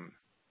of them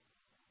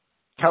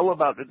tell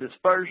about the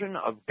dispersion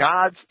of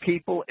God's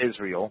people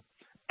Israel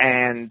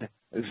and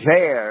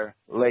their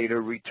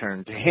later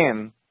return to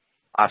him,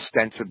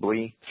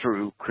 ostensibly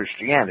through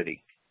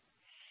Christianity,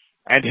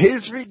 and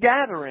his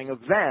regathering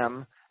of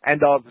them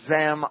and of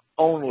them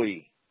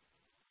only.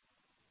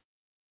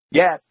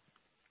 Yet,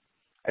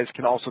 as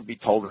can also be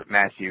told in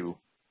Matthew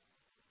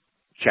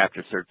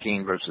chapter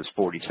 13, verses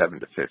 47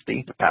 to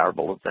 50, the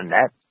parable of the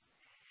net,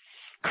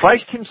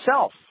 Christ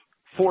himself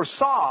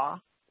foresaw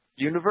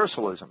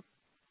universalism.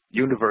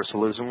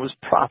 Universalism was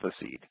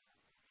prophesied.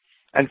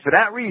 And for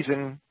that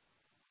reason,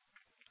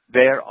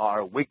 there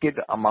are wicked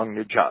among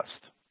the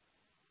just.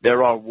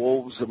 There are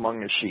wolves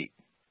among the sheep.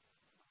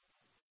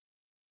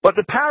 But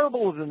the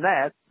parable of the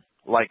net,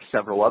 like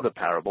several other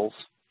parables,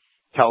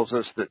 tells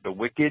us that the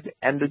wicked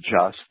and the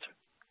just,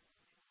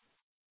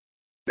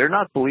 they're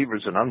not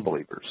believers and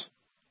unbelievers.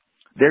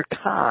 They're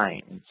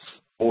kinds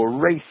or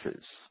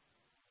races.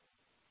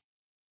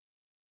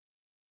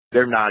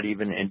 They're not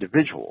even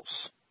individuals.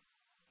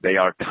 They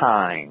are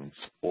kinds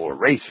or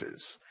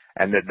races.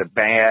 And that the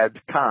bad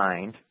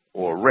kind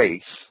or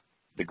race,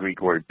 the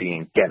Greek word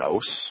being genos,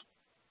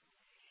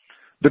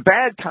 the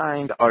bad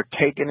kind are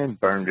taken and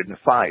burned in the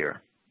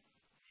fire,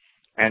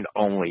 and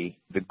only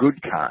the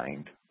good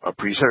kind are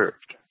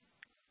preserved.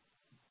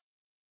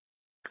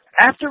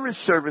 After his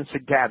servants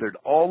had gathered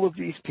all of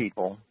these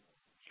people,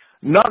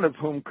 none of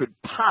whom could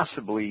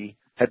possibly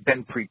have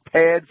been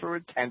prepared for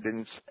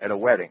attendance at a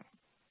wedding,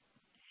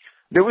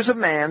 there was a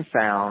man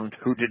found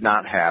who did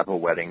not have a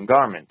wedding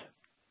garment.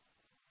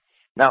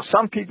 Now,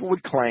 some people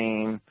would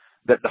claim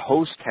that the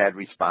host had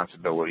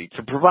responsibility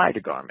to provide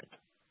a garment.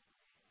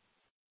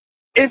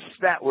 If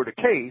that were the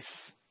case,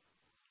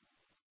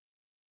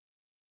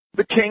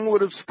 the king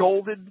would have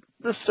scolded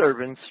the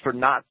servants for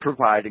not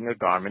providing a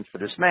garment for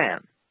this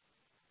man.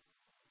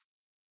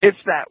 If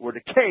that were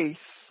the case,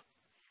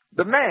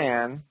 the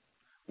man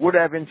would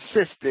have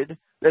insisted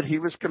that he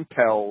was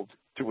compelled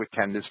to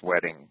attend this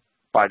wedding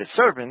by the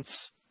servants,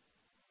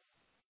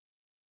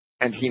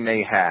 and he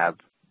may have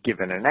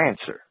given an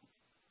answer.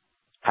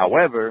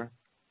 However,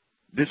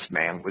 this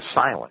man was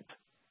silent.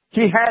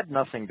 He had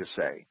nothing to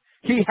say.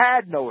 He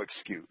had no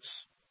excuse.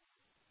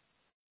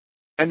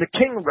 And the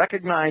king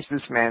recognized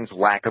this man's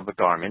lack of a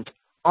garment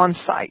on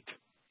sight,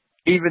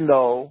 even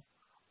though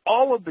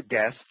all of the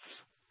guests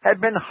had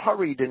been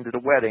hurried into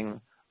the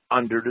wedding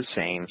under the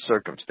same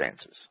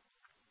circumstances.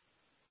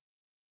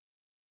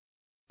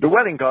 The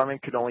wedding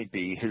garment could only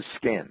be his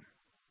skin.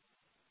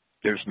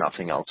 There's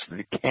nothing else that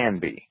it can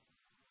be.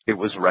 It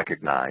was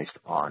recognized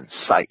on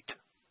sight.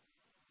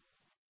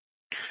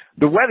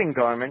 The wedding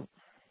garment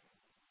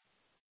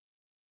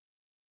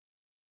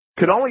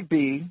could only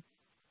be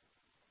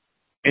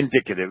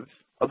indicative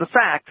of the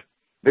fact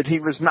that he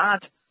was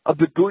not of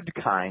the good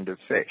kind of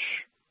fish.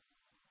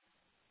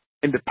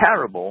 In the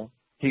parable,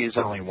 he is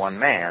only one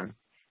man,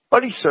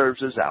 but he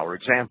serves as our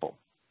example.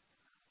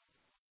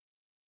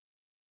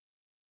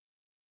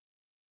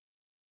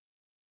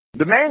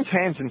 The man's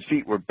hands and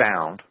feet were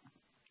bound.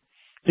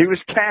 He was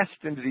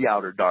cast into the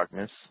outer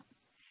darkness.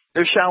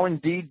 There shall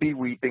indeed be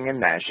weeping and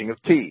gnashing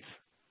of teeth.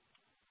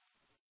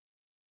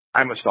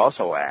 I must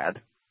also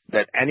add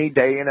that any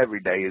day and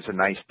every day is a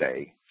nice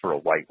day for a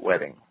white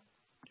wedding.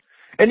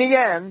 In the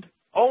end,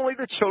 only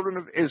the children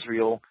of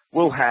Israel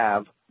will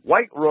have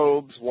white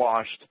robes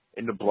washed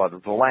in the blood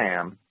of the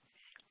Lamb,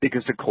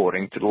 because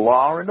according to the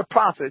law and the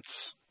prophets,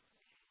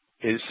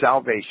 his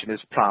salvation is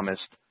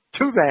promised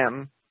to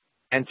them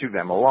and to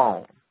them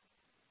alone.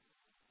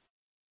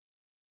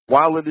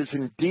 While it is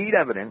indeed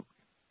evident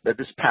that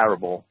this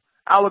parable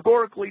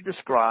allegorically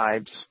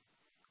describes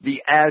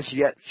the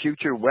as-yet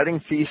future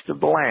wedding feast of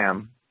the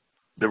Lamb,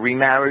 the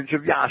remarriage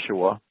of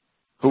Yahshua,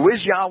 who is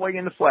Yahweh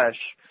in the flesh,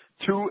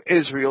 to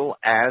Israel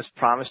as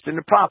promised in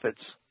the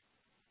prophets,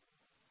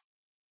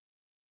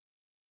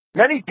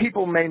 many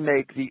people may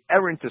make the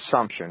errant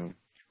assumption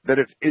that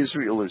if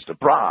Israel is the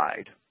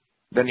bride,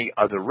 then the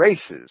other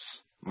races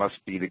must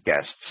be the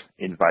guests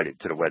invited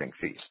to the wedding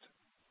feast.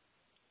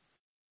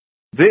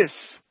 This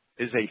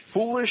is a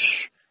foolish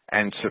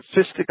and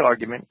sophistic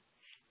argument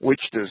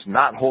which does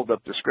not hold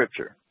up the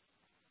Scripture.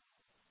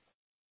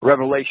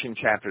 Revelation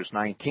chapters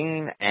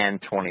 19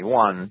 and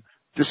 21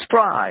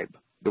 describe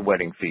the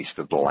wedding feast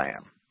of the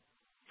Lamb.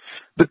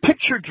 The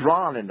picture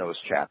drawn in those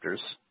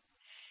chapters,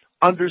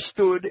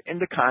 understood in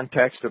the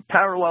context of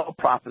parallel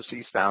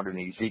prophecies found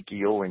in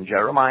Ezekiel and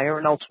Jeremiah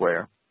and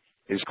elsewhere,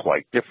 is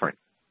quite different.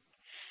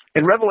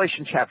 In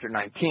Revelation chapter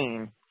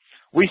 19,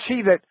 we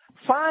see that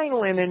fine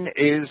linen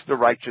is the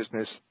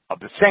righteousness of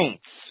the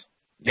saints,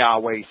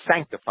 Yahweh's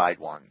sanctified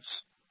ones,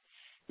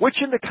 which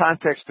in the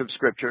context of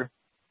Scripture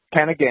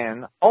can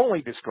again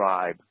only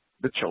describe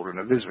the children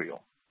of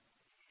Israel.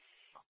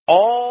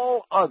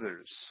 All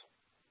others,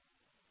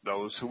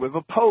 those who have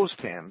opposed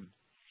him,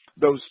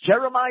 those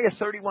Jeremiah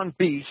 31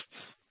 beasts,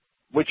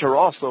 which are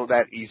also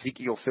that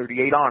Ezekiel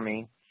 38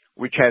 army,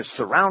 which has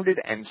surrounded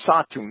and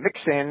sought to mix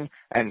in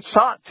and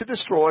sought to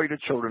destroy the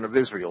children of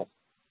Israel,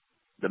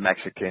 the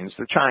Mexicans,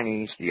 the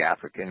Chinese, the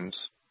Africans,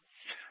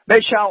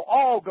 they shall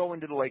all go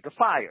into the lake of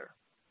fire,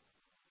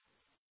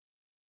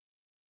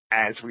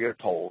 as we are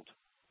told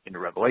in the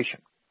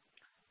Revelation.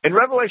 In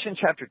Revelation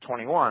chapter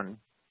 21,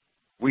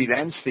 we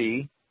then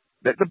see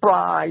that the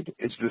bride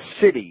is the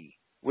city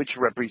which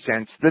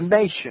represents the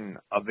nation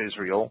of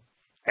Israel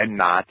and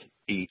not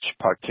each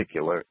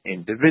particular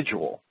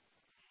individual.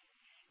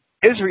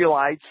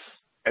 Israelites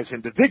as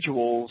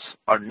individuals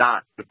are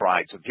not the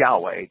brides of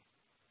Yahweh.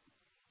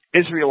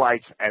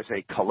 Israelites as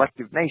a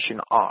collective nation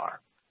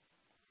are.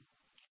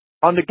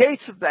 On the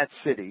gates of that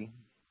city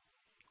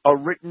are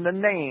written the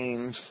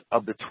names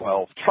of the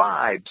 12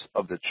 tribes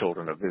of the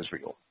children of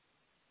Israel.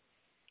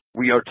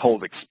 We are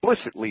told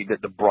explicitly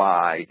that the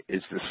bride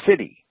is the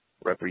city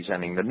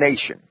representing the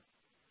nation.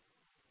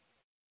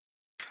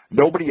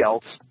 Nobody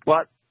else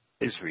but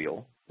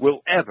Israel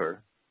will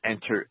ever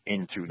enter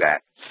into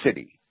that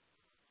city.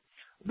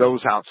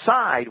 Those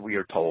outside, we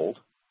are told,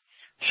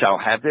 shall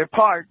have their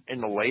part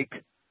in the lake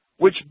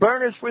which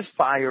burneth with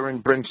fire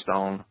and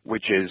brimstone,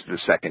 which is the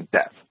second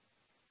death.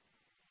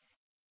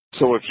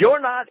 So if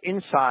you're not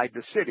inside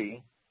the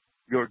city,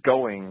 you're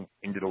going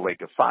into the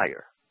lake of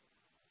fire.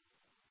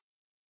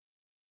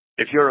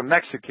 If you're a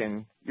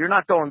Mexican, you're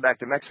not going back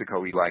to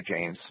Mexico, Eli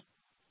James.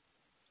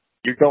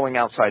 You're going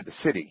outside the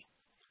city.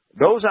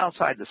 Those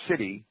outside the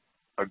city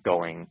are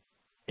going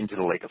into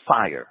the lake of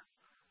fire.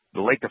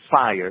 The lake of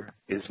fire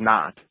is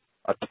not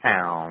a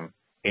town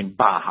in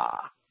Baja,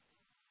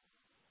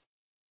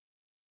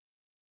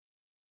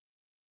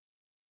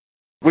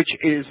 which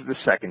is the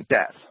second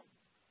death.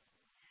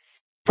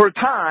 For a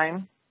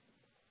time,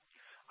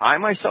 I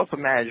myself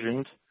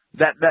imagined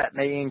that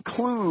may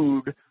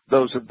include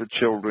those of the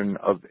children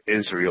of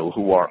Israel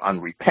who are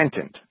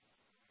unrepentant.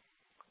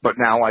 But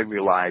now I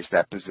realize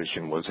that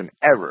position was an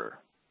error.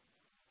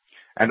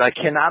 And I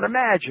cannot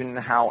imagine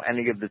how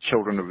any of the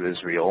children of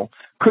Israel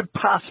could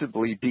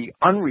possibly be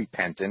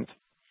unrepentant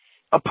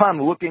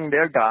upon looking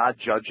their God,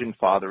 Judge and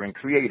Father and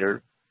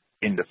Creator,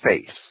 in the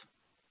face.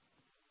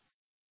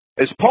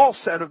 As Paul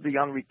said of the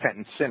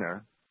unrepentant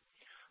sinner,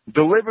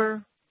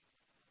 deliver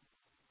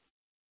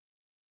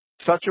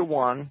such a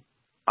one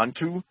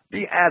unto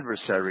the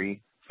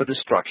adversary for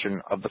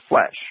destruction of the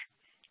flesh.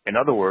 In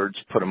other words,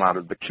 put him out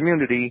of the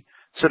community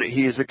so that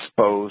he is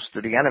exposed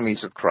to the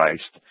enemies of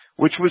Christ,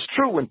 which was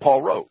true when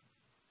Paul wrote,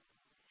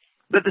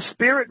 that the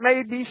Spirit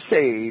may be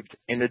saved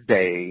in the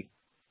day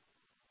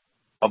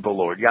of the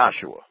Lord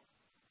Yahshua.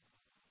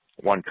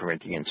 1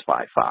 Corinthians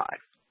 5:5.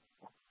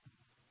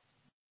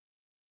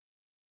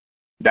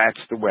 That's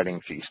the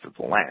wedding feast of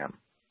the Lamb.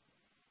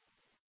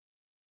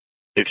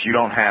 If you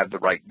don't have the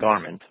right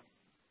garment,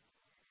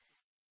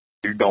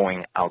 you're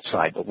going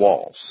outside the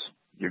walls.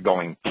 You're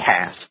going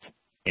cast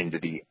into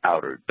the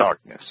outer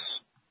darkness.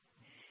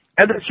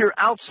 And if you're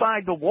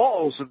outside the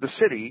walls of the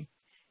city,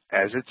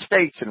 as it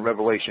states in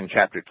Revelation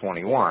chapter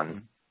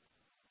 21,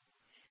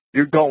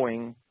 you're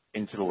going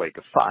into the lake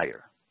of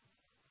fire.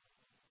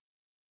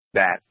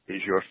 That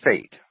is your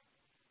fate.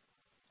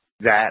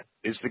 That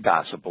is the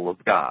gospel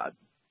of God.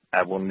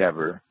 I will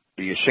never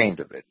be ashamed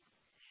of it.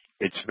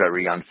 It's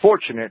very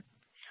unfortunate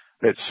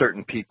that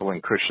certain people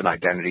in Christian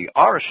identity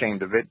are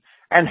ashamed of it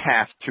and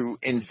have to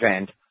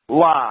invent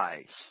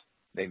lies.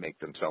 They make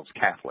themselves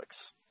Catholics.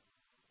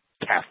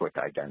 Catholic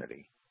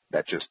identity.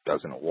 That just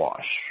doesn't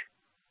wash.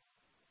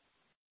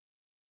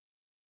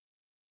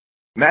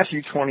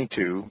 Matthew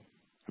 22,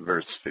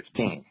 verse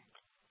 15.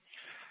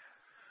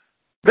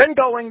 Then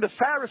going, the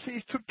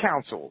Pharisees took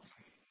counsel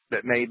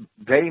that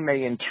they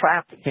may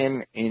entrap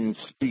him in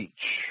speech.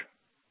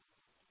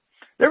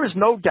 There is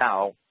no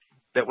doubt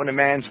that when a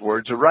man's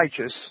words are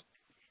righteous,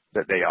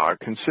 that they are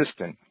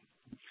consistent.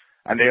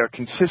 And they are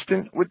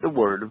consistent with the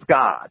Word of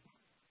God.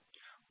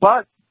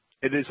 But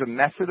it is a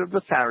method of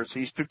the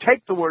Pharisees to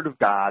take the Word of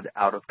God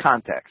out of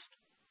context.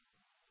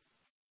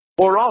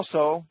 Or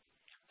also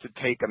to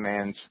take a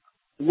man's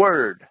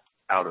words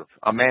out of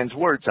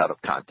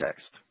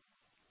context.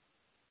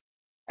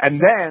 And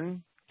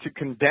then to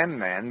condemn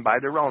men by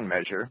their own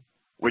measure,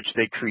 which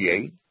they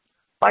create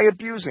by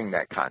abusing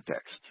that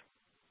context.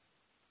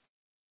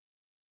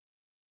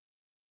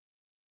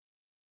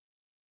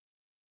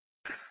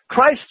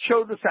 Christ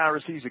showed the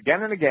Pharisees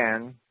again and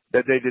again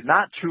that they did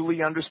not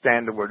truly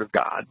understand the Word of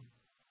God.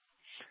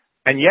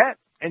 And yet,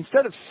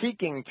 instead of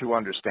seeking to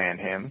understand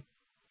Him,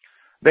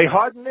 they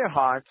hardened their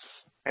hearts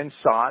and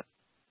sought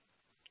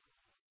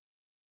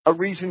a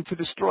reason to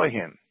destroy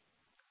Him.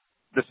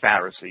 The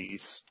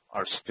Pharisees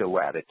are still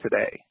at it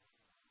today.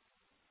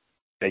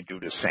 They do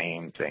the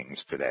same things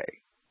today.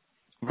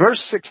 Verse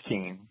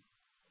 16,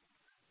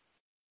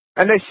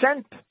 and they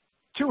sent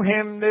to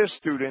him their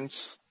students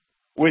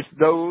with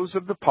those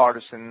of the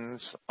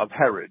partisans of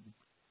Herod,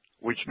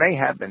 which may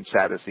have been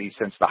Sadducees,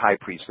 since the high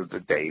priests of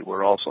the day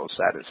were also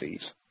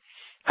Sadducees.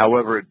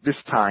 However, at this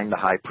time, the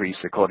high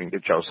priests, according to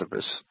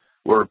Josephus,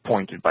 were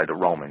appointed by the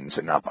Romans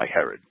and not by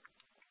Herod.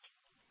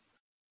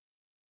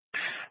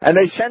 And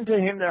they sent to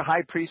him their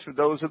high priests with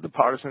those of the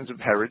partisans of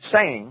Herod,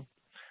 saying,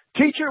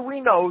 Teacher,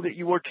 we know that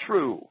you are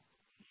true,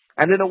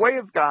 and in the way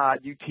of God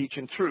you teach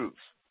in truth,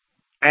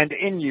 and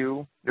in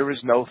you there is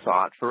no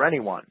thought for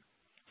anyone,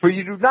 for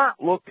you do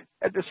not look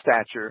at the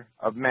stature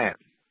of men.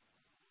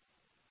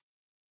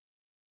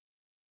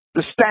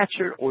 The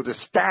stature or the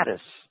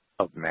status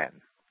of men.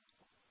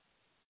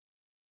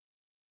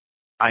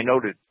 I know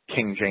that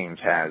King James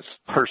has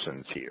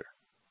persons here.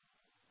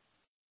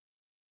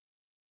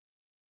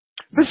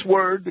 This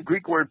word, the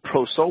Greek word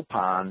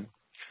prosopon,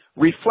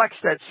 reflects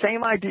that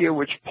same idea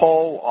which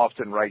Paul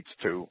often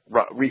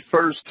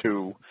refers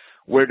to,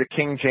 where the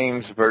King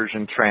James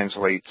Version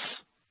translates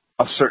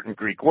a certain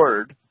Greek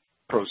word,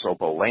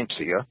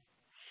 prosopolampsia,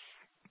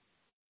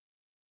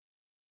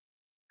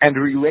 and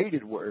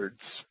related words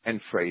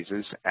and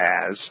phrases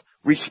as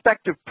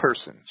respective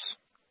persons.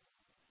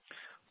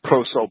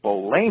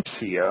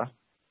 Prosopolampsia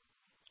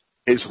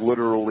is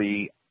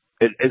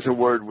a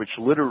word which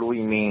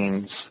literally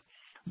means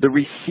the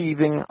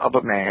receiving of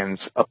a man's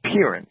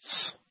appearance.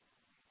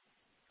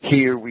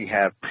 Here we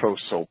have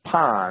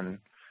prosopon,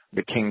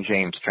 the King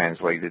James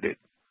translated it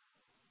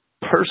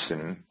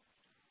person,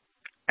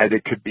 and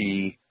it could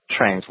be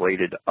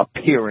translated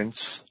appearance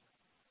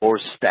or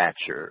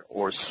stature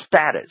or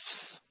status.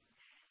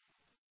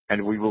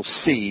 And we will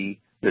see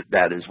that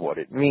that is what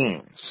it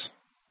means.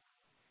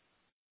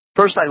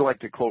 First, I'd like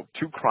to quote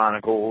 2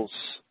 Chronicles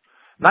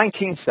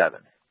 19:7.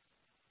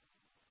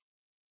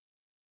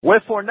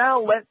 Wherefore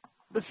now let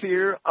the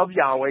fear of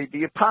Yahweh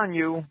be upon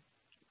you.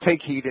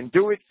 Take heed and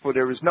do it, for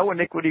there is no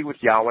iniquity with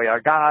Yahweh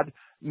our God,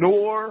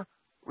 nor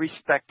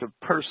respect of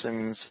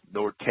persons,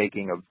 nor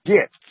taking of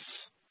gifts.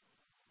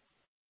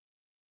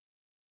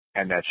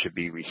 And that should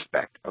be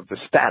respect of the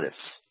status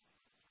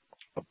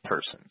of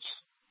persons.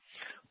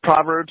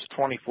 Proverbs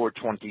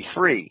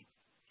 24:23.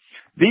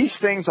 These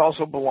things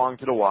also belong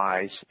to the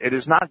wise. It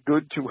is not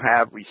good to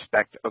have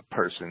respect of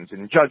persons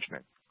in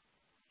judgment.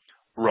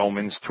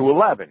 Romans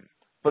 2:11.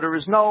 For there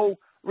is no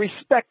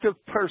respect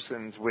of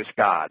persons with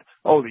God.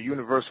 Oh, the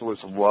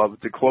Universalists love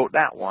to quote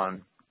that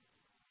one.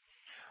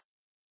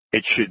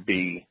 It should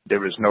be,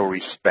 there is no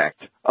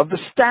respect of the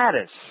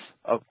status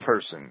of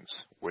persons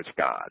with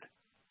God.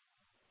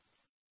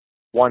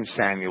 1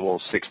 Samuel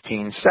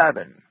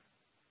 16:7.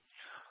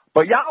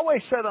 But Yahweh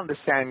said unto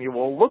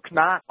Samuel, look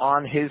not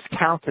on his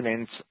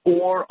countenance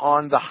or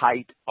on the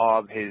height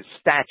of his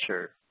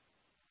stature,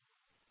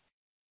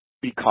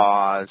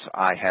 because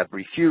I have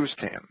refused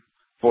him.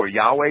 For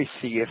Yahweh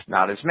seeth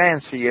not as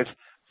man seeth,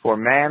 for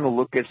man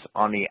looketh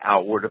on the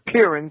outward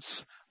appearance,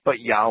 but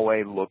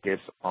Yahweh looketh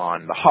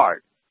on the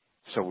heart.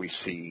 So we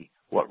see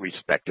what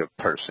respect of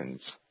persons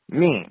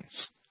means.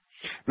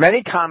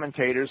 Many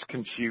commentators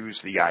confuse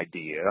the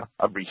idea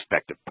of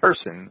respect of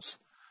persons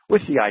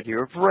with the idea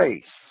of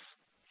race,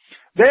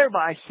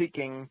 thereby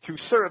seeking to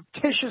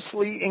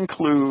surreptitiously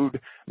include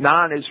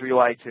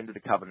non-Israelites into the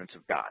covenants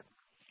of God,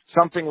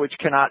 something which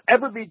cannot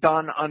ever be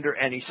done under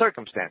any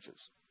circumstances.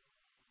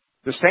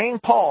 The same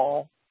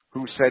Paul,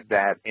 who said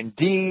that,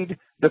 indeed,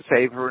 the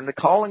favor and the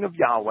calling of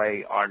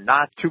Yahweh are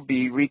not to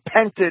be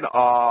repented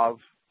of,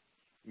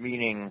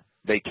 meaning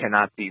they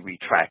cannot be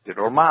retracted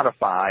or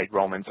modified,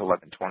 Romans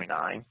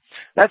 11:29.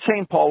 That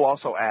same Paul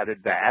also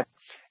added that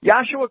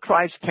Yahshua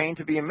Christ came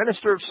to be a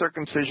minister of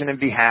circumcision in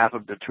behalf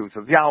of the truth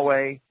of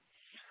Yahweh,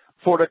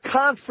 for the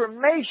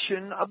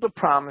confirmation of the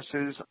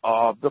promises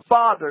of the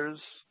fathers,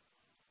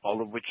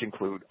 all of which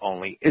include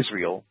only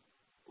Israel,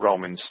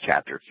 Romans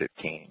chapter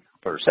 15,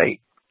 verse 8.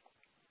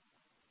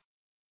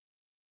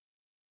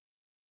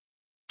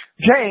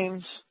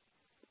 James,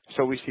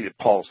 so we see that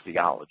Paul's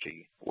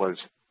theology was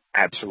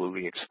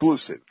absolutely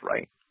exclusive,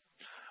 right?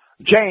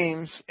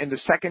 James, in the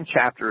second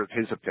chapter of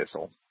his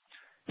epistle,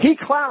 he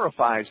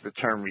clarifies the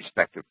term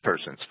respective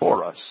persons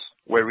for us,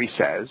 where he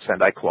says,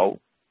 and I quote,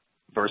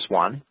 verse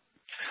 1,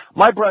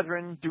 my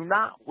brethren, do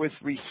not with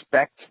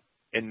respect,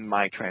 in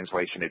my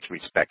translation it's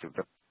respect of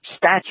the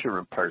stature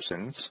of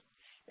persons.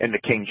 In the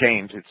King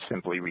James, it's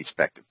simply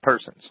respect of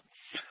persons.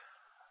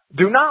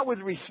 Do not with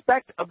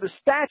respect of the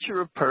stature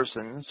of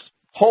persons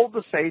hold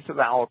the faith of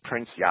our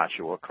Prince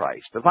Yahshua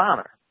Christ of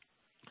honor.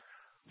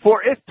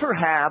 For if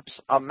perhaps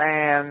a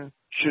man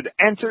should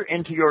enter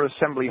into your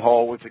assembly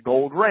hall with a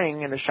gold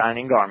ring and a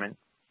shining garment,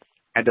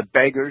 and a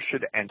beggar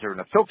should enter in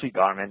a filthy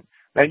garment,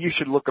 then you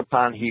should look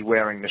upon he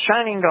wearing the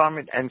shining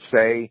garment and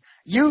say,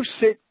 you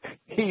sit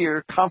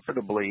here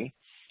comfortably,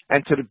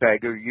 and to the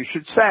beggar you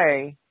should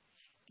say,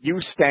 you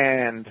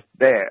stand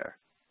there,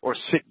 or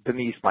sit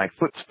beneath my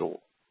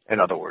footstool, in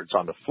other words,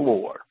 on the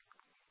floor.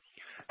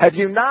 Have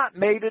you not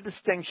made a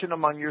distinction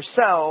among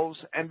yourselves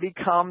and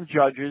become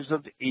judges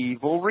of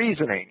evil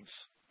reasonings?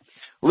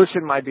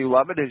 Listen, my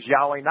beloved, has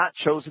Yahweh not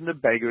chosen the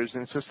beggars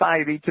in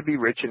society to be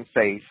rich in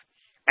faith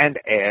and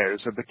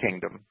heirs of the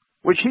kingdom,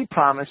 which he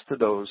promised to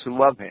those who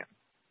love him?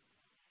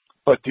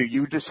 But do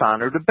you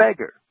dishonor the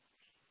beggar?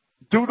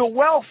 Do the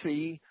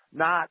wealthy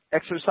not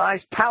exercise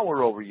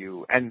power over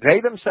you, and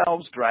they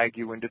themselves drag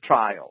you into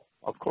trial?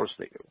 Of course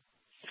they do.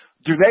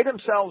 Do they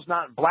themselves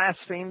not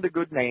blaspheme the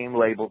good name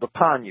labeled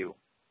upon you?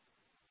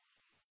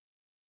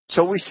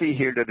 So we see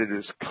here that it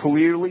is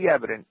clearly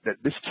evident that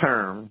this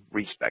term,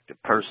 respect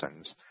of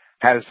persons,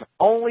 has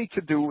only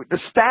to do with the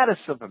status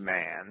of a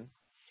man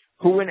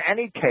who in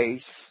any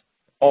case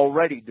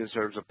already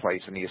deserves a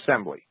place in the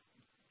assembly.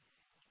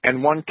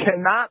 And one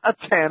cannot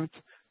attempt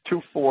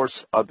to force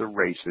other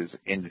races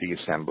into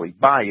the assembly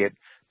by it,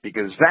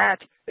 because that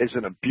is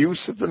an abuse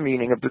of the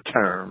meaning of the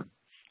term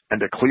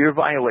and a clear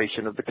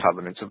violation of the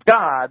covenants of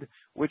God,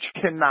 which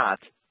cannot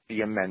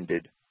be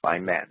amended by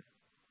men.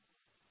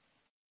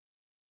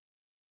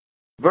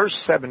 Verse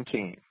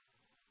 17.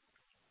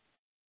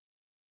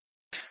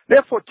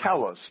 Therefore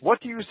tell us,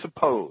 what do you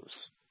suppose?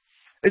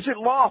 Is it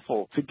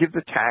lawful to give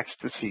the tax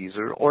to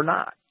Caesar or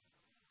not?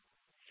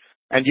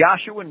 And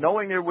Yahshua,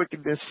 knowing their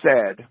wickedness,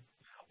 said,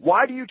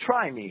 why do you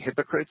try me,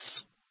 hypocrites?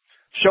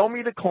 Show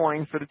me the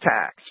coin for the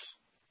tax.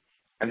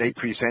 And they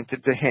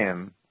presented to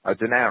him a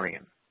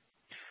denarius.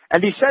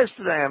 And he says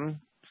to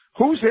them,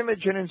 whose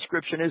image and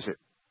inscription is it?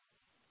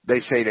 They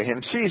say to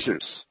him,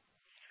 Caesar's.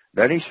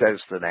 Then he says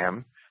to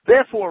them,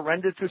 therefore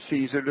render to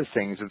Caesar the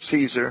things of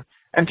Caesar,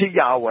 and to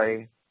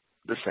Yahweh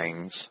the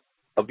things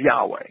of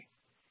Yahweh.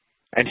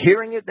 And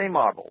hearing it, they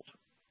marveled,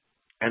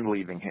 and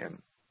leaving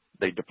him,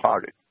 they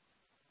departed.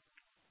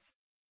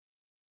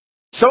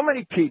 So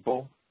many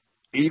people,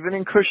 even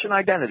in Christian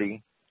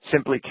identity,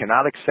 simply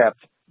cannot accept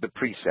the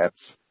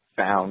precepts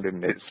found in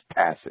this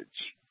passage.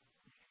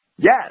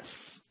 Yes,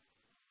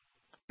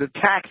 the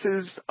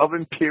taxes of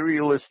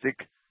imperialistic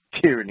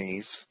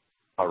tyrannies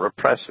are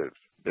oppressive,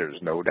 there's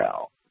no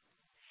doubt.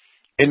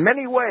 In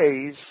many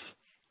ways,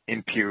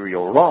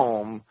 Imperial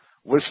Rome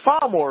was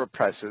far more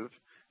oppressive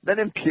than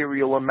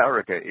Imperial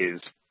America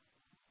is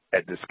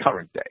at this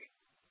current day.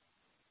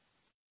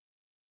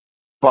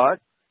 But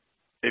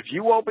if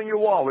you open your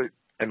wallet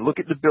and look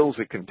at the bills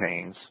it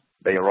contains,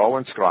 they are all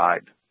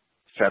inscribed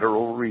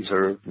Federal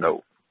Reserve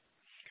Note.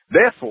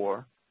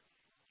 Therefore,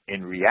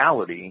 in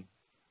reality,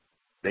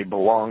 they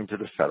belong to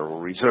the Federal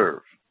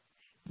Reserve.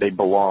 They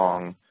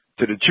belong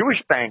to the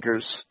Jewish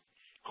bankers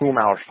whom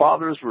our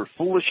fathers were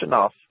foolish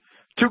enough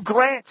to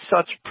grant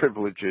such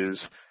privileges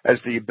as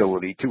the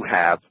ability to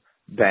have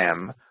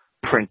them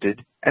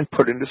printed and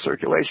put into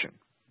circulation.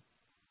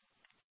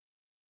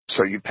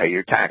 So you pay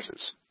your taxes.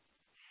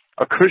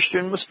 A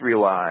Christian must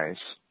realize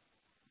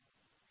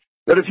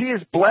But if he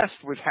is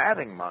blessed with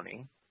having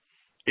money,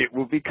 it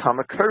will become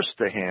a curse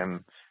to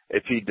him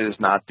if he does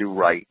not do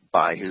right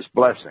by his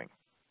blessing.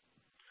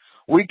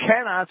 We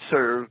cannot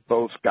serve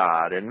both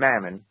God and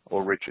mammon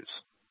or riches.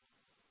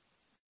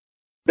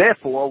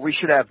 Therefore, we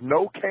should have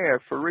no care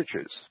for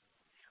riches.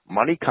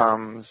 Money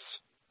comes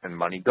and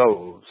money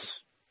goes,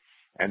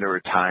 and there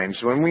are times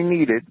when we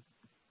need it,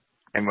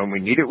 and when we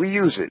need it, we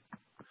use it.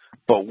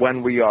 But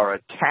when we are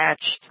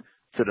attached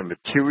to the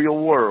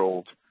material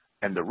world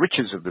and the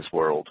riches of this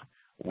world,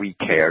 we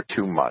care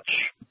too much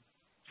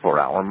for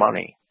our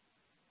money,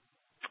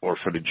 or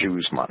for the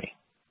Jews' money.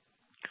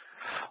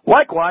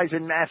 Likewise,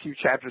 in Matthew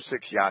chapter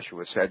 6,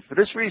 Yahshua said, "For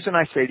this reason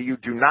I say to you,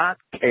 do not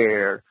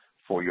care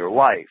for your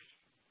life,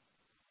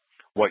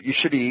 what you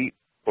should eat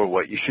or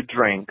what you should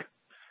drink,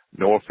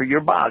 nor for your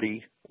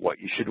body, what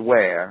you should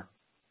wear.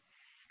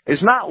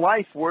 Is not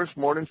life worth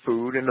more than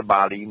food, and the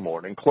body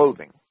more than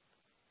clothing?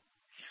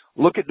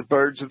 Look at the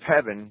birds of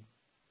heaven,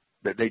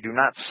 that they do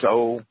not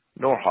sow,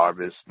 nor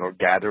harvest, nor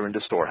gather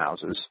into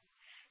storehouses,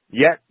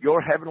 yet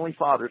your heavenly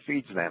Father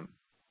feeds them.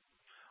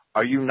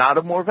 Are you not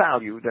of more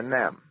value than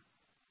them?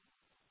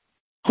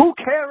 Who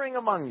caring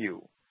among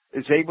you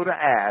is able to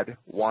add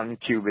 1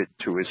 cubit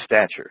to his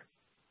stature?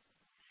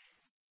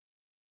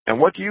 And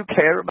what do you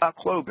care about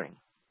clothing?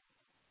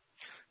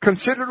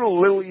 Consider the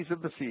lilies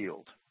of the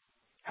field,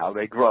 how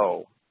they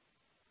grow.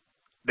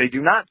 They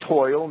do not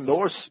toil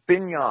nor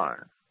spin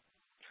yarn.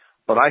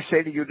 But I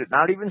say to you that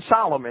not even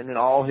Solomon in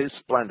all his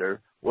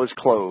splendor was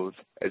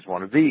clothed as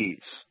one of these.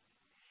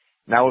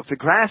 Now if the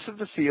grass of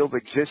the field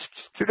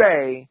exists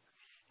today,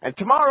 and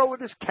tomorrow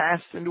it is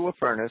cast into a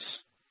furnace,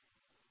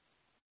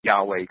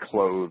 Yahweh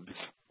clothes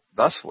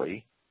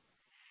thusly,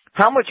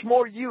 how much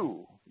more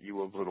you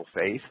of little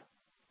faith?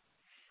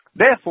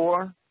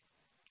 Therefore,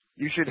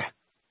 you should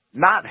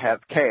not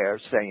have care,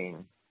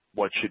 saying,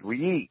 what should we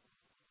eat?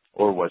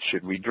 Or what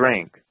should we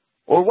drink?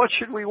 Or what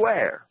should we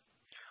wear?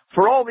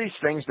 For all these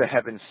things the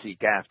heavens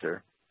seek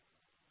after.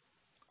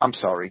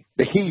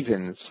 The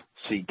heathens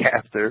seek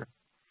after.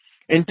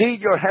 Indeed,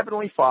 your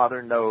heavenly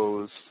Father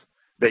knows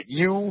that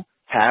you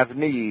have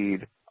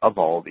need of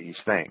all these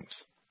things.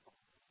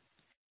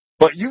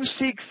 But you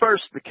seek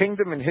first the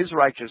kingdom and his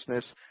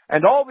righteousness,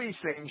 and all these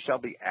things shall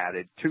be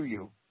added to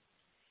you.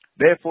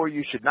 Therefore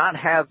you should not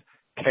have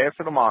care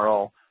for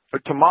tomorrow, for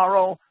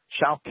tomorrow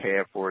shall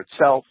care for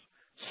itself.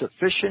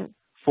 Sufficient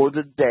for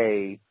the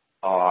day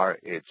are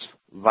its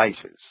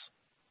vices.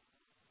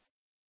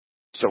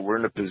 So we're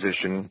in a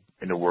position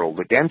in the world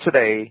again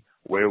today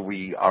where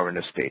we are in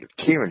a state of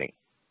tyranny.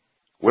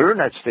 We're in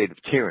that state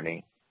of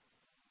tyranny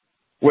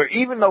where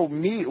even though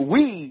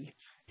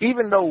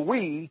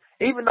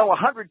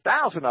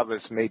 100,000 of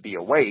us may be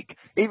awake,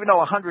 even though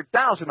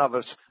 100,000 of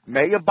us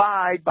may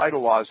abide by the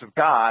laws of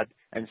God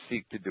and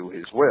seek to do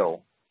his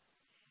will,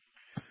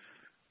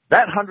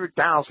 that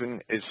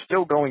 100,000 is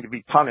still going to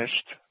be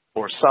punished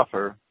or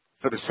suffer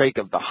for the sake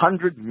of the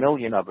 100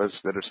 million of us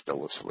that are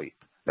still asleep.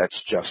 That's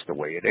just the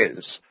way it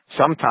is.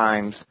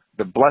 Sometimes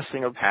the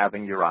blessing of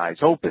having your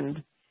eyes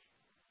opened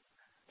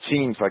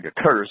seems like a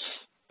curse,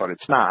 but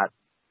it's not.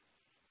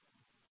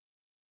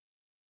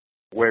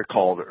 We're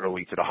called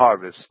early to the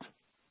harvest.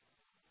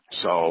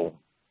 So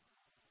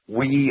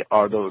we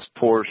are those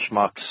poor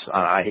schmucks,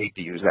 I hate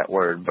to use that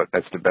word, but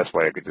that's the best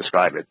way I could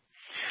describe it,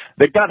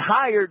 that got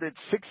hired at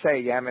 6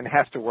 a.m. and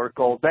have to work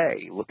all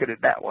day. Look at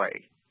it that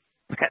way.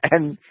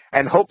 And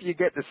hope you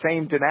get the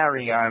same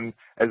denarius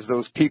as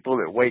those people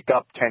that wake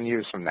up 10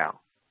 years from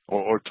now,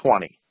 or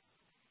 20.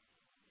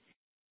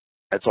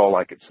 That's all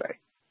I could say.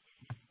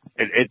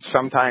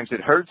 Sometimes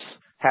it hurts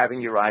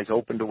having your eyes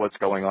open to what's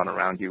going on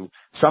around you.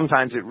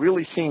 Sometimes it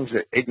really seems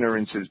that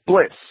ignorance is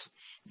bliss.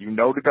 You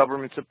know the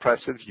government's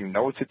oppressive. You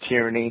know it's a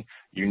tyranny.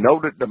 You know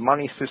that the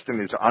money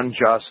system is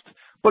unjust.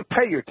 But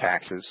pay your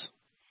taxes.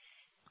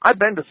 I've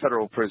been to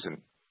federal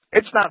prison.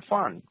 It's not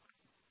fun.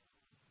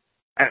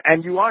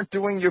 And you aren't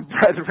doing your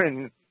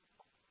brethren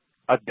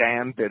a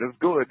damn bit of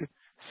good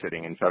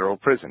sitting in federal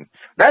prison.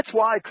 That's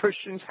why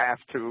Christians have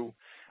to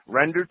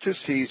render to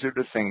Caesar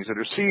the things that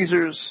are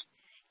Caesar's,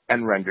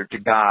 and render to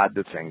God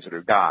the things that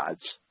are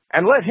God's.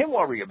 And let him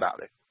worry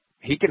about it.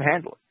 He can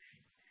handle it.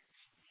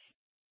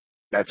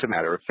 That's a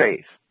matter of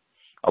faith.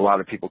 A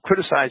lot of people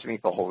criticize me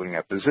for holding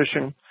that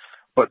position,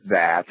 but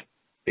that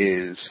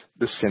is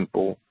the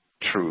simple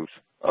truth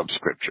of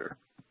Scripture.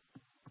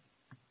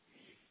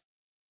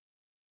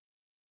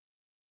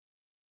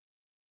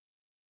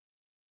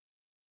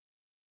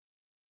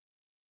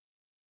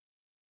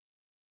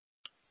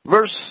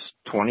 Verse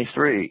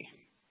 23.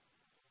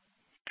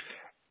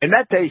 In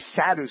that day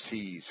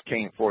Sadducees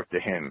came forth to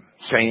him,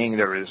 saying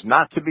there is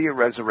not to be a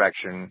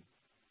resurrection,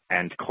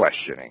 and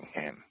questioning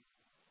him.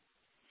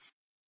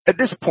 At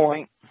this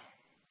point,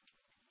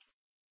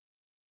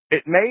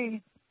 it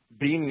may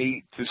be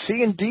neat to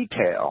see in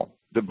detail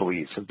the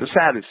beliefs of the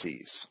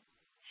Sadducees,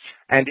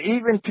 and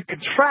even to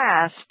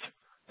contrast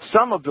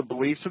some of the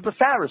beliefs of the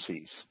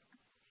Pharisees.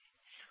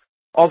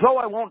 Although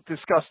I won't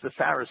discuss the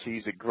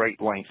Pharisees at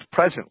great length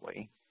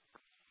presently,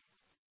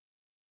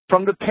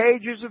 From the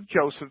pages of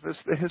Josephus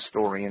the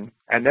historian,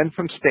 and then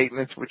from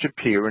statements which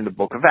appear in the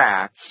book of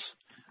Acts,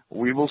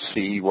 we will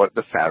see what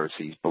the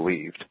Pharisees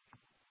believed.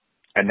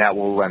 And that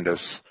will lend us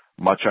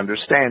much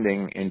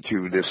understanding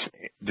into this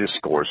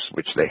discourse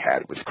which they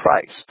had with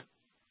Christ.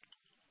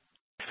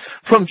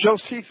 From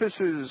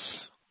Josephus's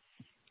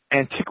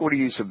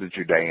Antiquities of the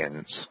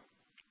Judeans,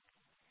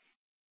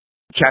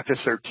 chapter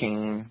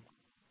 13,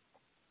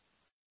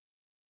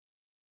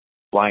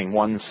 line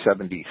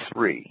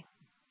 173.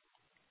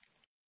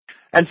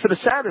 And for the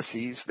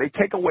Sadducees, they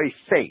take away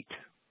fate.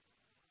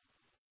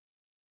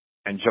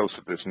 And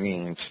Josephus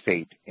means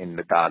fate in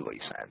the godly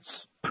sense,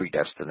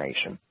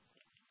 predestination.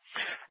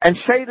 And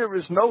say there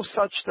is no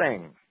such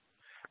thing,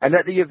 and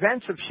that the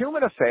events of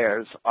human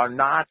affairs are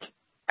not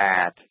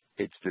at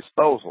its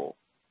disposal.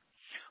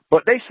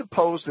 But they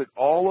suppose that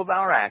all of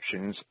our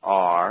actions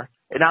are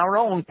in our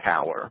own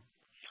power,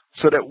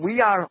 so that we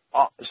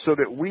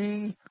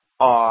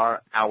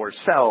are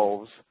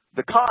ourselves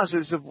the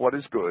causes of what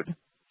is good,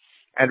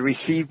 and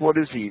receive what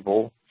is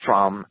evil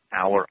from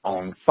our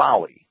own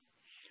folly.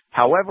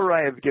 However,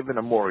 I have given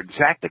a more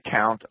exact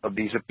account of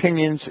these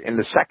opinions in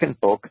the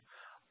second book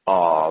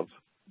of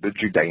the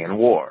Judean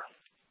War,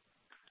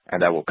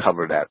 and I will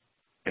cover that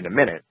in a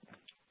minute.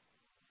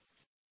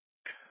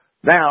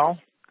 Now,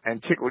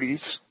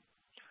 Antiquities,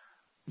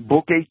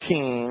 Book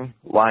 18,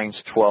 lines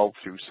 12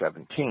 through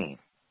 17,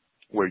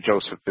 where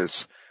Josephus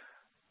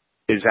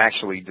is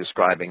actually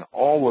describing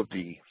all of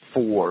the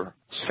four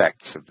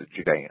sects of the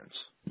Judeans,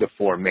 the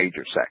four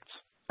major sects.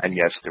 And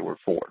yes, there were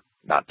four,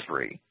 not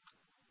three.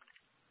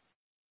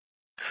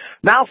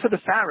 Now for the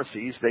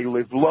Pharisees, they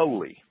live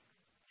lowly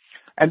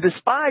and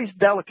despise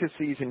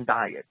delicacies in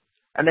diet,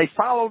 and they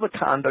follow the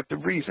conduct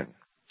of reason.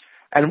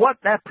 And what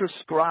that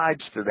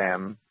prescribes to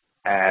them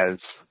as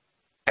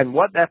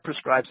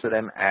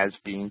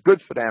being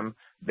good for them,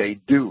 they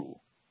do.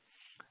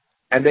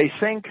 And they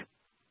think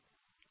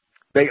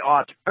they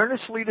ought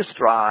earnestly to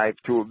strive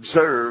to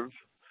observe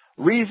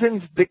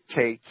reason's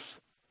dictates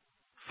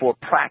for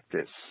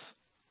practice.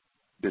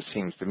 This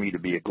seems to me to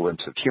be a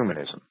glimpse of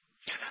humanism.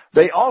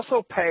 They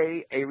also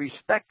pay a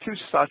respect to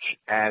such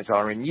as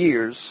are in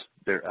years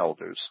their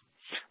elders,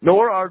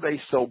 nor are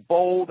they so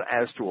bold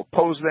as to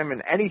oppose them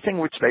in anything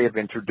which they have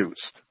introduced.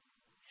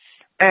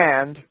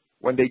 And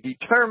when they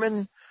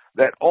determine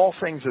that all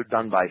things are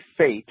done by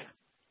fate,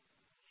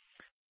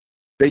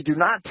 they do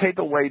not take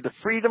away the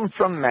freedom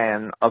from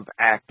men of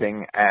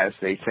acting as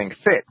they think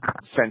fit,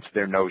 since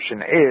their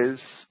notion is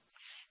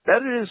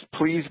that it is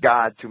please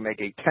God to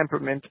make a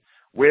temperament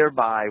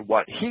whereby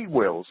what he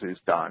wills is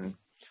done,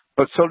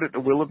 but so that the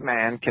will of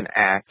man can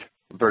act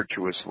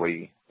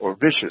virtuously or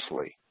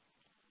viciously.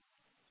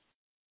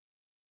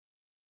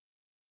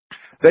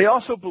 They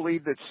also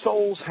believe that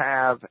souls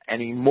have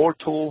an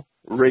immortal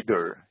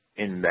rigor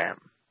in them,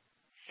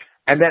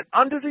 and that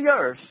under the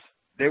earth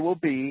there will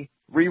be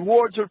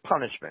rewards or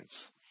punishments,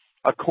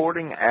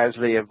 according as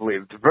they have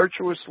lived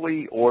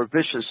virtuously or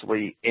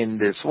viciously in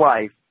this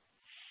life,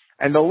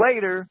 and the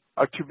later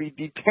are to be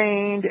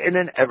detained in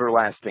an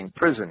everlasting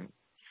prison,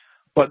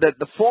 but that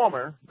the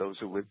former, those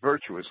who live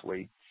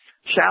virtuously,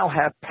 shall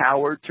have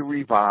power to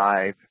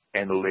revive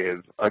and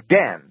live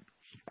again.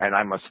 And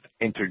I must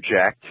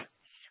interject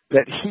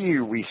that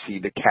here we see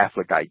the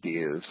Catholic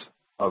ideas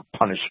of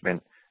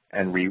punishment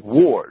and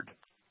reward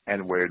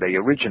and where they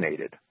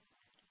originated.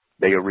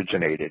 They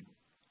originated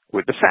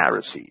with the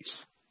Pharisees.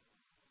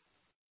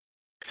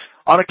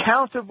 On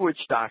account of which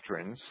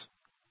doctrines,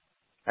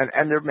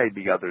 and there may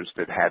be others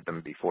that had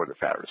them before the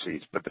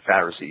Pharisees, but the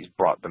Pharisees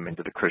brought them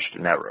into the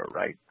Christian era,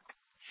 right?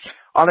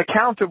 On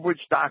account of which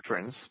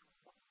doctrines,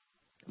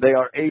 they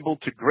are able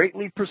to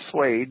greatly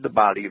persuade the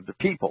body of the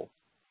people,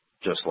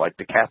 just like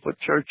the Catholic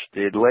Church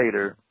did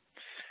later.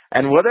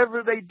 And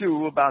whatever they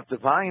do about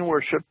divine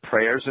worship,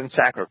 prayers, and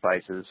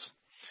sacrifices,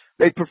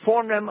 they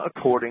perform them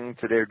according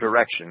to their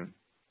direction,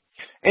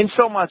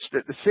 insomuch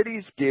that the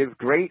cities give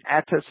great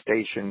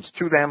attestations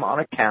to them on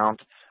account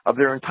of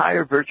their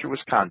entire virtuous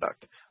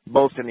conduct,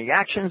 both in the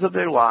actions of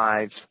their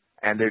lives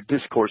and their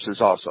discourses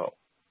also.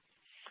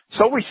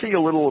 So we see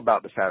a little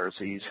about the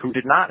Pharisees, who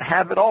did not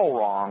have it all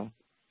wrong,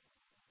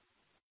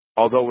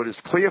 although it is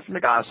clear from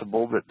the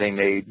gospel that they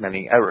made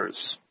many errors.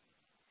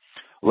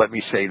 Let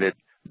me say that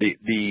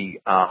the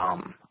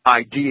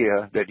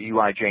idea that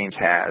Eli James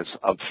has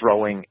of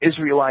throwing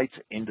Israelites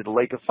into the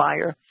lake of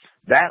fire,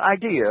 that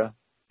idea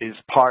is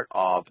part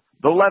of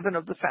the leaven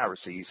of the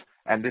Pharisees,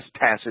 and this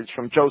passage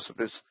from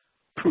Josephus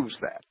proves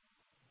that.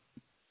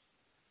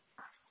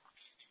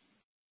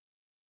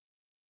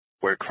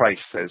 Where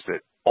Christ says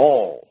that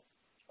all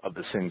of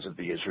the sins of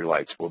the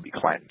Israelites will be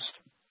cleansed.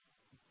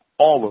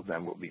 All of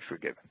them will be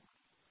forgiven.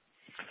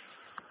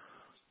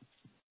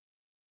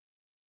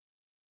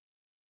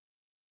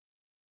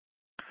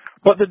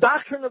 But the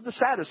doctrine of the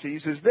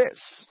Sadducees is this.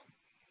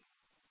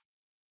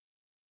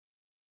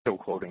 Still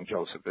quoting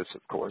Josephus,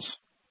 of course.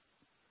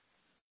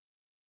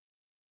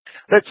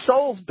 That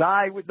souls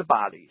die with the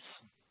bodies.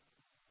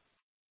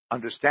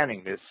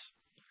 Understanding this,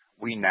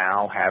 we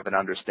now have an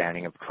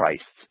understanding of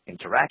Christ's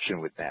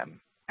interaction with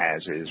them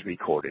as is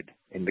recorded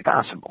in the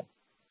gospel.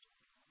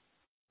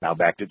 Now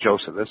back to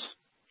Josephus.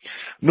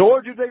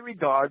 Nor do they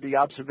regard the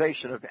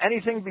observation of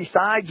anything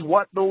besides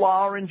what the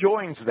law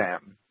enjoins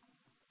them.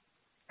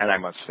 And I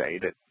must say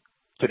that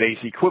today's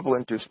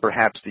equivalent is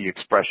perhaps the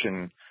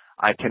expression,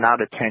 I cannot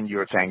attend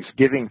your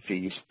Thanksgiving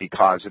feast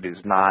because it is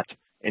not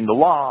in the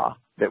law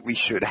that we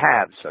should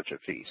have such a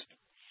feast.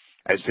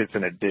 As if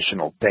an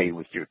additional day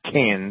with your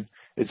kin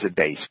is a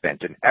day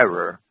spent in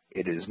error.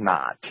 It is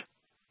not.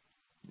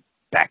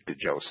 Back to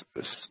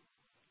Josephus.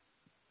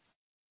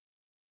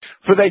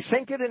 For they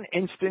think it an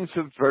instance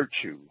of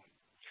virtue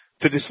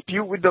to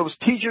dispute with those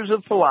teachers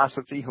of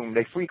philosophy whom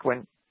they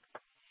frequent.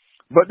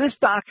 But this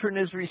doctrine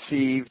is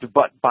received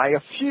but by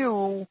a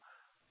few,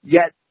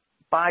 yet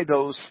by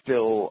those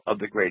still of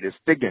the greatest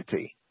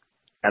dignity.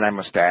 And I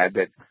must add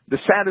that the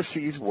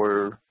Sadducees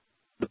were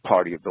the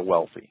party of the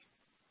wealthy.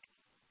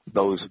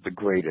 Those of the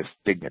greatest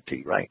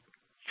dignity, right?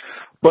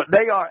 But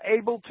they are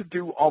able to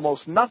do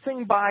almost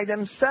nothing by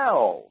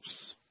themselves.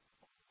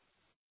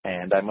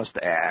 And I must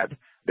add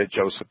that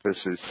Josephus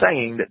is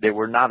saying that there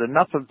were not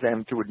enough of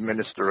them to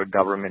administer a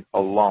government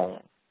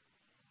alone.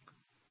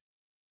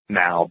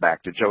 Now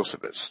back to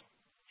Josephus.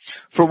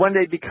 For when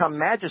they become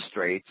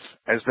magistrates,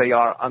 as they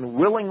are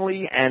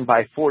unwillingly and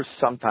by force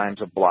sometimes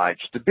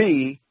obliged to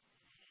be,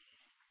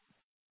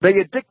 they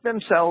addict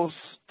themselves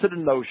to the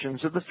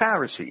notions of the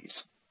Pharisees,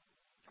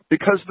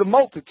 because the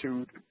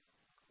multitude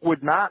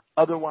would not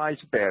otherwise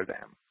bear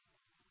them.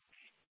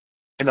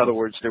 In other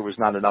words, there was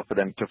not enough of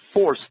them to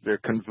force their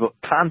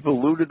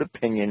convoluted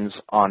opinions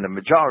on the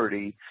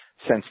majority,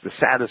 since the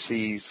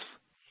Sadducees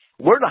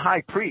were the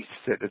high priests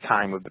at the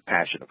time of the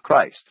Passion of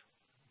Christ.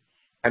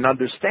 And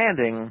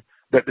understanding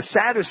that the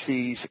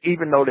Sadducees,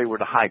 even though they were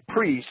the high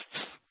priests,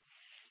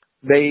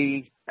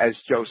 they, as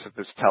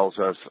Josephus tells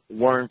us,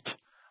 weren't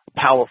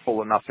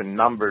powerful enough in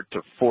number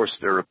to force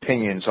their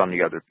opinions on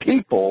the other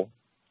people,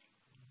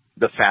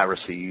 the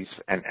Pharisees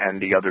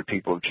and the other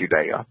people of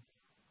Judea.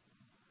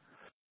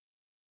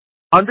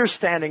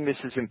 Understanding this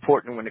is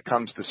important when it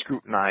comes to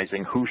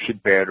scrutinizing who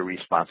should bear the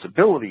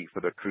responsibility for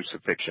the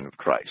crucifixion of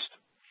Christ.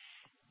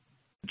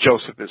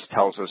 Josephus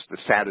tells us the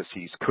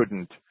Sadducees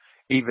couldn't,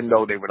 even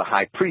though they were the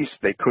high priests,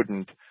 they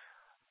couldn't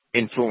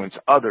influence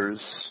others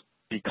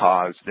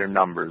because their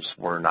numbers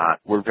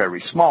were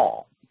very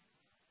small.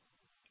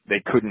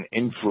 They couldn't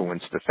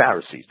influence the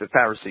Pharisees. The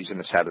Pharisees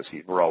and the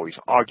Sadducees were always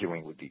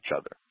arguing with each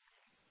other.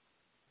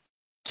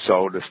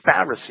 So the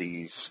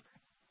Pharisees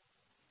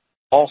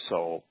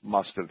also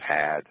must have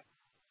had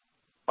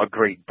a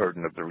great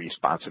burden of the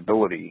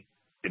responsibility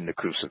in the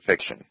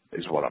crucifixion,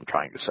 is what I'm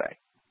trying to say.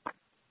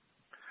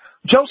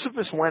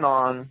 Josephus went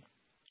on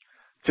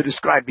to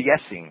describe the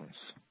Essenes,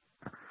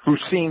 who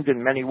seemed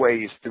in many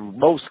ways to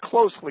most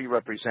closely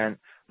represent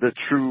the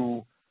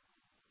true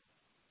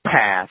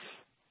path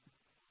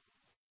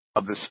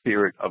of the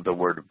Spirit of the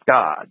Word of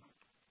God,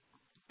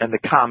 and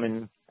the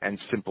common and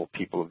simple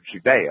people of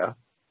Judea.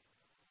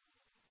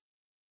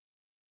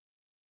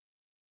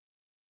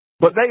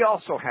 But they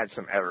also had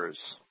some errors.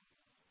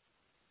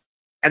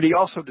 And he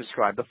also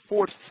described a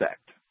fourth sect,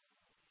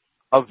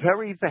 a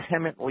very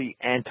vehemently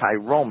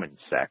anti-Roman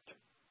sect,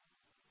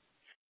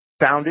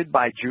 founded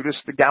by Judas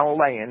the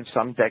Galilean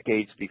some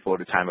decades before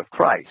the time of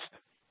Christ.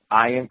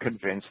 I am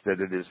convinced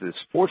that it is this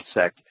fourth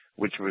sect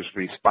which was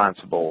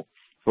responsible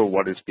for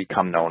what has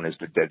become known as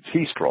the Dead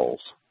Sea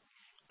Scrolls.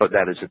 But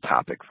that is a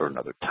topic for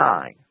another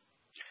time.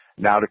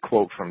 Now to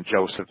quote from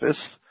Josephus,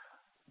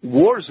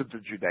 Wars of the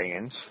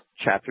Judeans,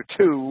 chapter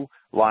 2,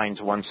 lines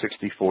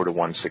 164 to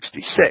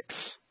 166.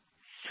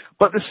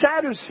 But the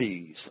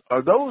Sadducees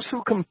are those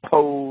who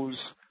compose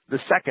the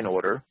second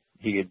order.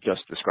 He had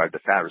just described the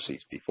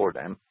Pharisees before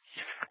them.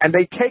 And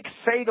they take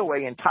faith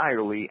away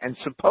entirely and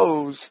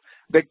suppose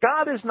that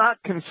God is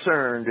not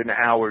concerned in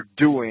our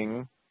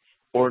doing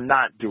or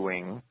not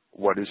doing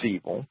what is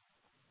evil.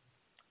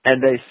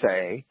 And they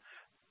say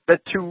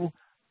that to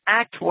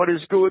act what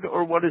is good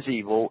or what is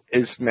evil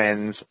is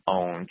men's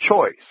own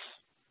choice,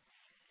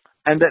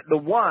 and that the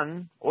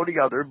one or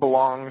the other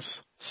belongs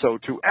so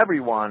to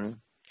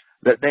everyone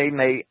that they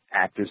may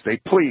act as they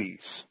please.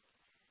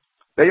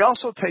 They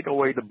also take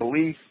away the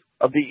belief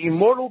of the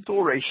immortal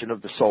duration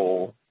of the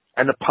soul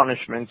and the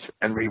punishments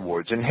and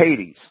rewards in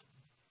Hades,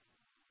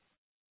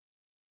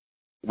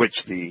 which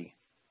the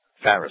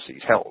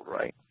Pharisees held,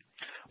 right?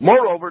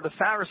 Moreover, the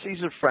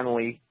Pharisees are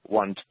friendly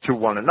to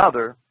one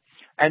another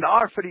and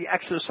are for the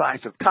exercise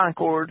of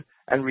concord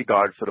and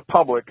regard for the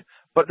public,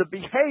 but the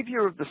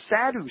behavior of the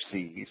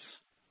Sadducees,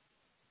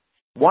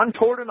 one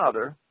toward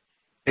another,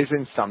 is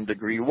in some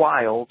degree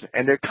wild,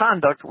 and their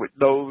conduct with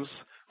those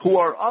who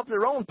are of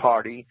their own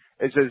party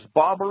is as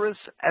barbarous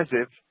as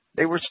if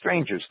they were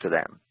strangers to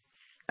them.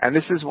 And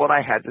this is what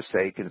I had to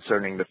say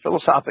concerning the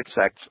philosophic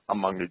sects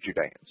among the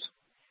Judeans.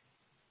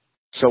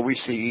 So we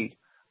see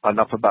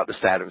enough about the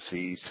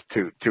Sadducees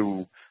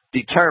to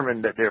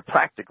determine that they're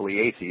practically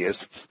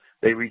atheists.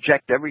 They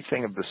reject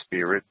everything of the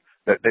Spirit,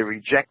 that they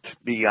reject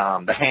the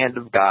hand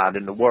of God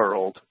in the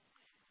world.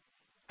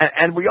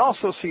 And we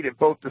also see that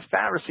both the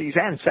Pharisees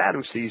and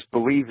Sadducees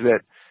believe that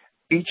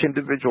each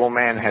individual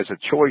man has a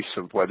choice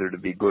of whether to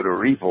be good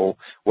or evil,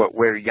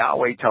 where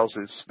Yahweh tells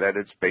us that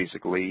it's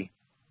basically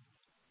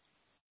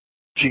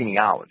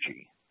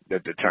genealogy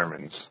that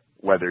determines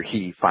whether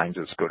he finds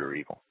us good or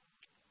evil.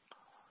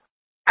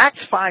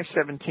 Acts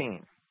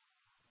 5:17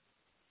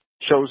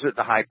 shows that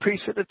the high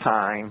priests at the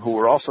time, who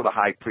were also the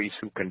high priests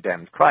who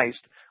condemned Christ,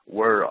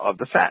 were of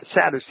the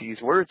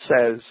Sadducees, where it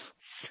says,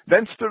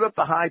 "Then stood up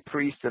the high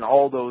priest and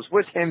all those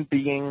with him,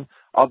 being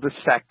of the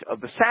sect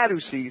of the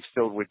Sadducees,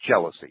 filled with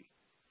jealousy."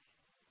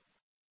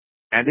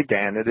 And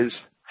again, it is,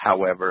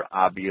 however,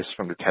 obvious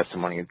from the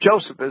testimony of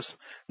Josephus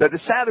that the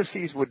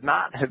Sadducees would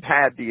not have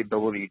had the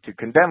ability to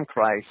condemn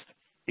Christ,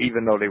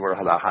 even though they were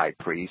the high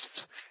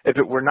priests, if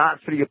it were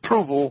not for the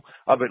approval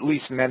of at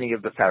least many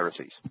of the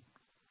Pharisees.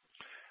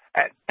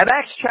 At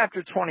Acts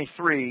chapter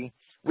 23,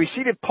 we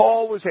see that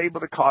Paul was able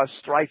to cause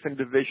strife and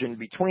division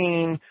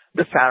between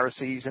the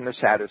Pharisees and the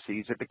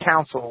Sadducees at the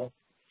council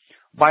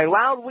by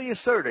loudly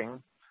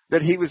asserting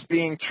that he was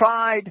being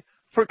tried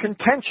for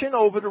contention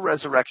over the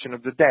resurrection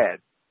of the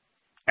dead.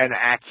 And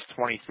Acts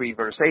 23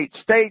 verse 8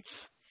 states,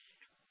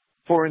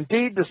 "For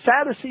indeed the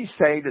Sadducees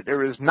say that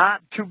there is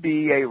not to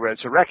be a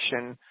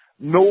resurrection,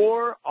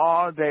 nor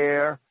are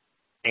there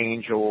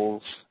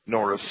angels,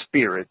 nor a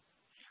spirit.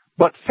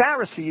 But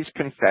Pharisees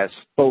confess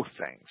both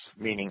things,"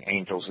 meaning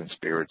angels and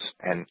spirits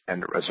and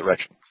the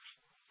resurrection.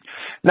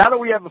 Now that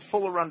we have a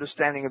fuller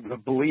understanding of the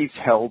beliefs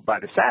held by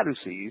the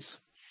Sadducees,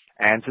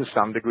 and to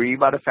some degree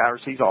by the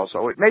Pharisees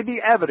also, it may be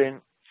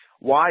evident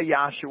why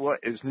Yahshua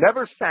is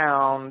never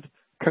found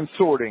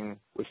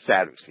consorting with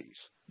Sadducees.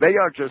 They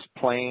are just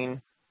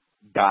plain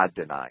God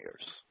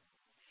deniers.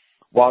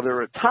 While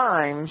there are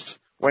times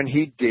when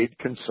he did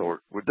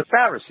consort with the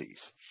Pharisees.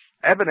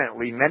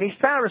 Evidently, many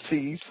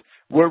Pharisees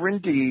were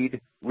indeed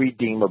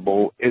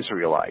redeemable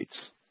Israelites,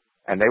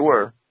 and they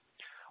were,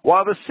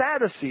 while the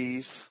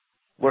Sadducees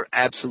were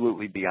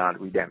absolutely beyond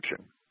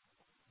redemption.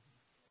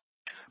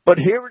 But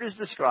here it is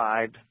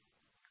described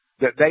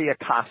that they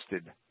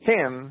accosted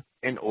him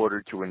in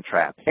order to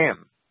entrap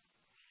him.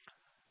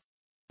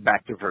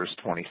 Back to verse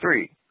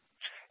 23.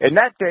 "In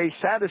that day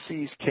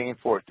Sadducees came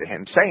forth to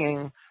him,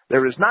 saying,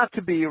 There is not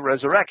to be a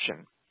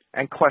resurrection,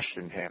 and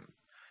questioned him,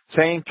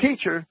 saying,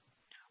 Teacher,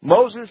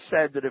 Moses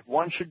said that if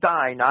one should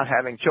die not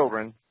having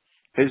children,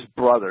 his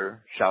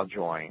brother shall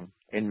join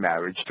in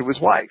marriage to his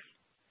wife,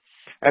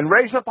 and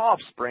raise up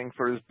offspring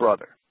for his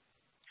brother.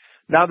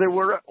 Now there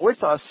were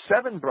with us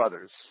 7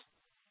 brothers,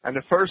 and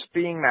the first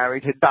being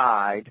married had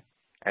died,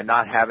 and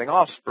not having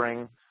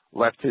offspring,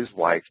 left his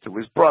wife to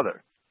his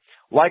brother.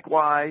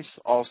 Likewise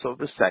also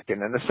the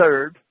second and the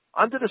third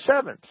unto the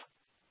 7th.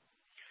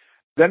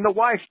 Then the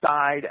wife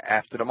died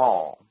after them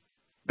all.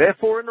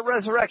 Therefore in the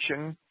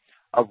resurrection,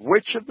 of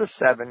which of the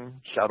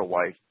 7 shall the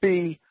wife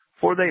be?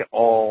 For they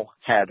all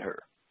had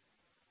her."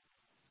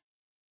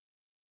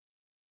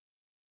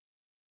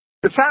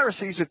 The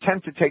Pharisees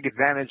attempt to take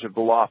advantage of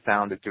the law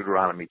found at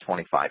Deuteronomy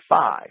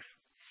 25:5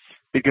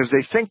 because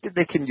they think that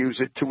they can use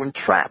it to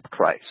entrap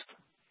Christ.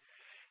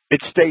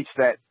 It states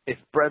that if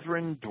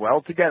brethren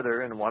dwell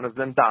together and one of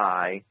them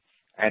die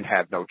and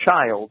have no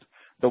child,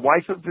 the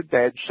wife of the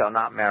dead shall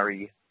not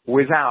marry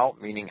without,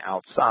 meaning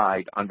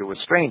outside, unto a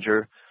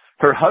stranger.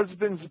 Her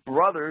husband's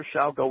brother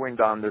shall go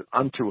in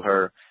unto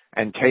her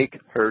and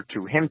take her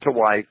to him to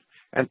wife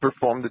and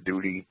perform the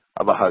duty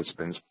of a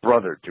husband's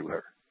brother to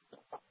her.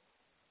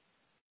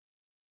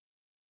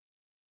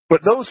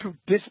 But those who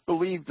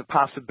disbelieve the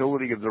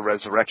possibility of the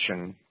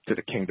resurrection to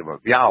the kingdom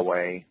of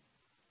Yahweh,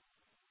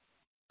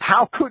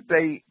 how could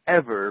they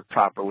ever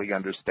properly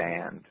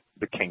understand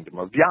the kingdom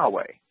of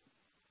Yahweh?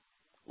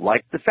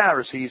 Like the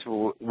Pharisees,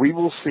 we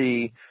will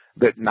see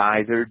that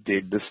neither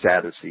did the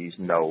Sadducees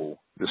know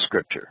the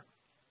scripture.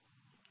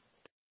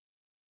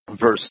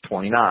 Verse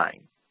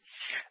 29.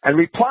 "And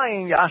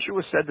replying,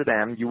 Yahshua said to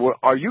them,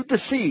 Are you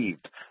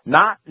deceived,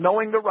 not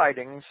knowing the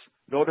writings,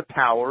 nor the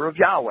power of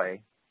Yahweh?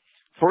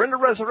 For in the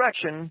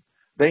resurrection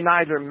they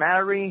neither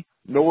marry,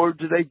 nor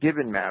do they give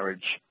in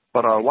marriage,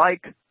 but are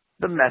like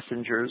the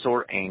messengers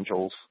or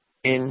angels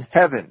in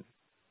heaven."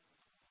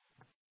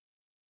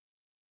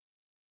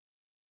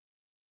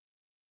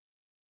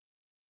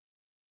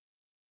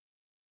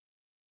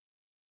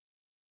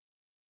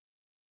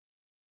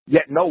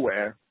 Yet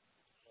nowhere,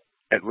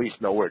 at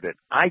least nowhere that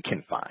I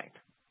can find,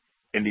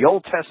 in the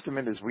Old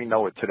Testament as we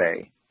know it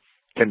today,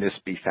 can this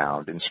be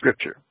found in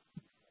Scripture.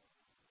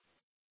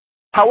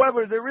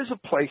 However, there is a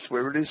place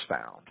where it is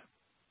found.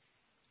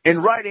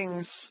 In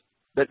writings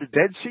that the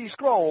Dead Sea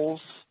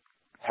Scrolls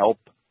help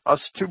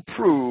us to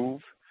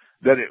prove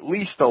that at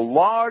least a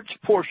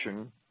large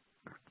portion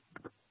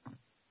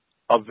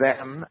of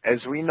them,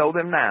 as we know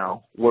them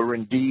now, were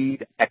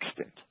indeed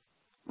extant,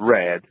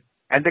 read,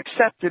 and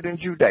accepted in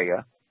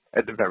Judea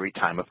at the very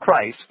time of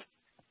Christ,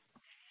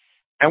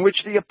 and which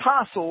the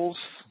apostles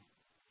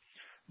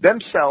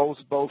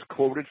themselves both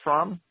quoted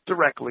from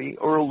directly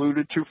or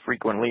alluded to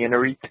frequently in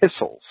their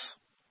epistles.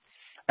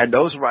 And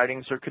those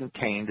writings are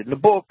contained in the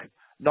book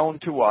known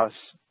to us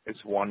as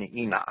 1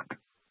 Enoch.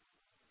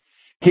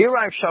 Here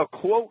I shall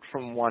quote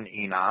from 1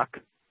 Enoch,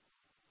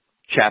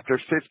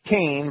 chapter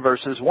 15,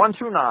 verses 1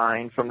 through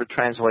 9 from the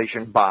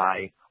translation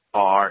by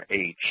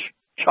R.H.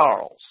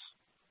 Charles.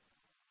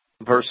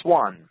 Verse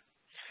 1.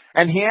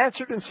 And he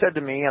answered and said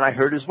to me, and I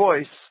heard his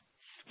voice,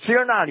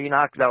 Fear not,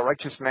 Enoch, thou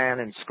righteous man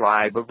and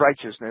scribe of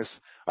righteousness.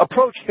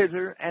 Approach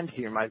hither and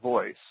hear my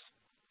voice.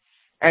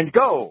 And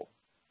go,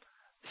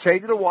 say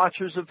to the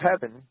watchers of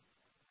heaven,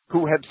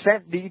 who have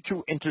sent thee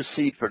to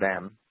intercede for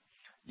them,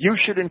 you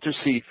should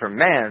intercede for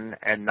men,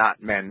 and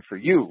not men for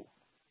you.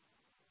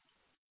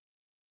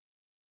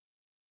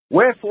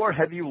 Wherefore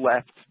have you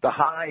left the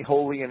high,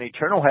 holy, and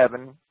eternal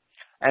heaven,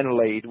 and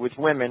laid with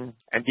women,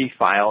 and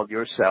defiled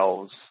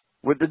yourselves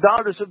with the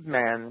daughters of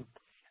men,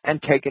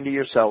 and taken to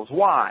yourselves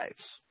wives,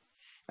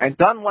 and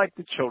done like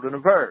the children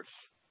of earth,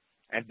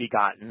 and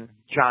begotten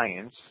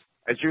giants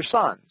as your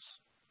sons?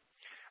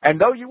 And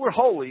though you were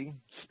holy,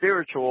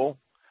 spiritual,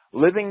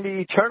 living the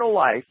eternal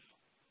life,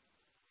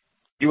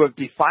 you have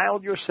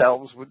defiled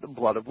yourselves with the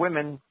blood of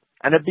women,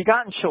 and have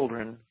begotten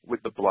children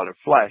with the blood of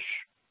flesh.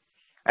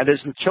 And as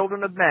the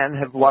children of men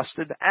have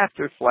lusted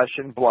after flesh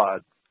and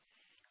blood,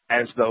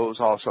 as those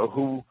also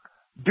who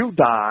do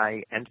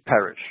die and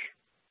perish.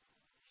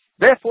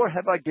 Therefore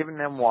have I given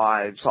them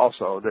wives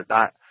also,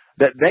 that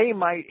they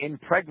might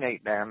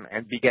impregnate them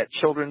and beget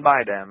children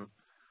by them,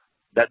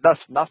 that thus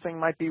nothing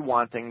might be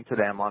wanting to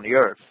them on the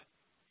earth.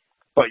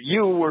 But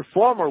you were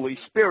formerly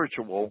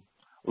spiritual,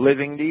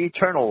 living the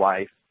eternal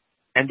life,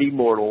 and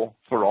immortal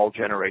for all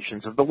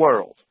generations of the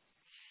world.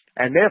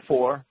 And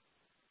therefore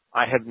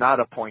I have not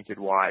appointed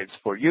wives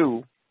for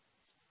you,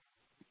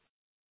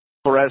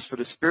 for as for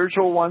the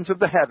spiritual ones of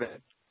the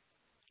heaven,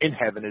 in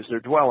heaven is their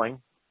dwelling.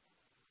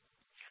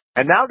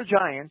 And now the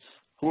giants,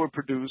 who are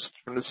produced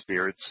from the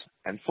spirits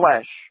and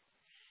flesh,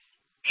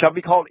 shall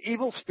be called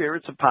evil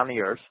spirits upon the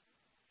earth,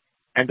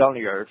 and on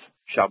the earth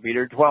shall be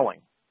their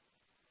dwelling.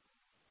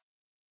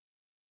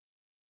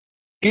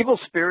 Evil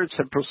spirits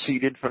have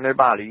proceeded from their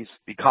bodies,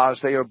 because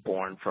they are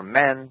born from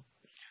men,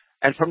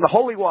 and from the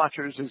holy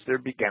watchers is their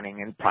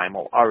beginning and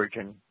primal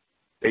origin.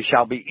 They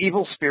shall be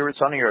evil spirits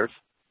on the earth,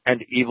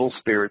 and evil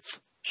spirits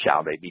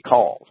shall they be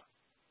called.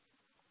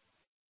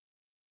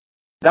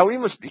 Now we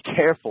must be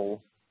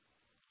careful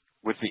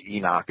with the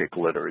Enochic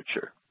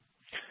literature,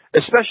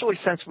 especially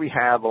since we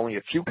have only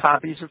a few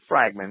copies of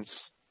fragments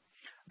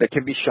that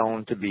can be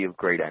shown to be of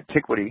great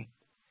antiquity,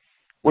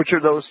 which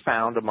are those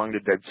found among the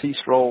Dead Sea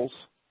Scrolls,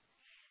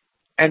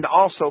 and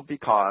also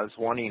because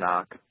 1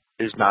 Enoch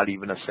is not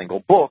even a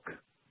single book,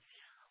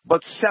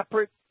 but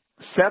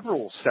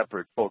several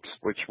separate books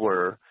which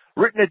were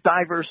written at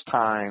diverse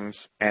times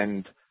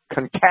and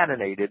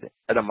concatenated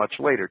at a much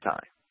later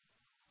time.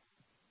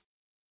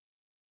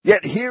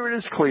 Yet here it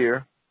is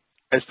clear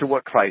as to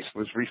what Christ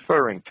was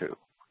referring to.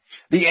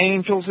 The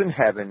angels in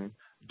heaven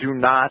do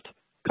not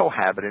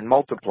cohabit and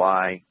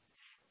multiply,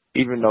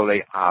 even though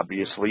they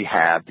obviously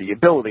have the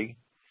ability,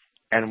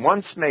 and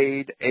once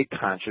made a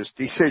conscious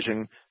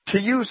decision to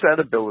use that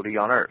ability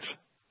on earth,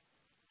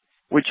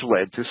 which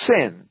led to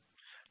sin,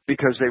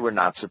 because they were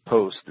not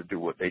supposed to do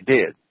what they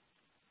did,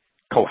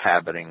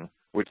 cohabiting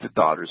with the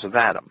daughters of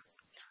Adam.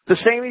 The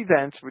same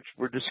events which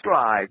were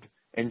described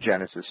in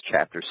Genesis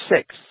chapter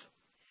 6,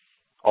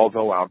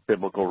 although our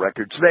biblical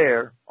records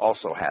there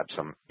also have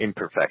some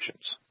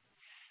imperfections.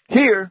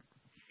 Here,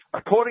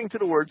 according to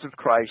the words of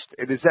Christ,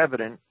 it is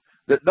evident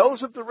that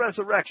those of the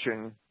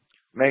resurrection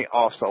may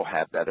also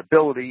have that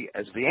ability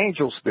as the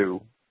angels do,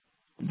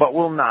 but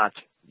will not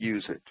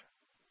use it.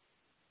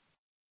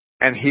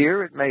 And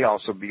here it may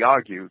also be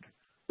argued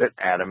that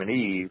Adam and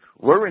Eve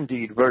were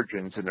indeed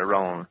virgins in their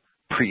own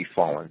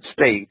pre-fallen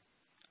state,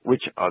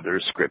 which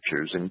other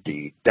scriptures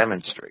indeed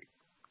demonstrate.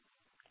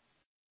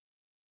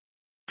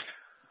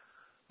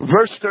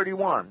 Verse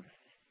 31,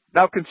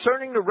 Now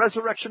concerning the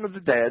resurrection of the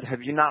dead,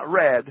 have you not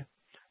read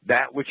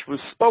that which was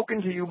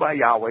spoken to you by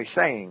Yahweh,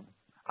 saying,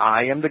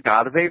 I am the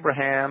God of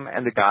Abraham,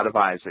 and the God of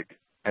Isaac,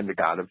 and the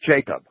God of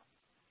Jacob.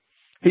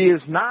 He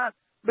is not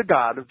the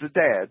God of the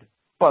dead,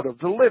 but of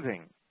the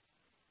living.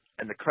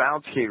 And the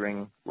crowds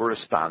hearing were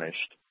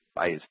astonished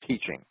by his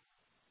teaching.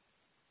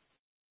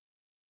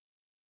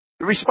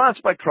 The response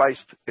by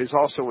Christ is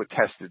also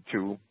attested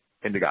to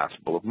in the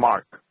Gospel of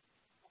Mark.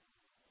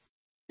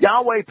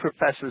 Yahweh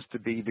professes to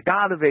be the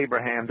God of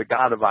Abraham, the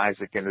God of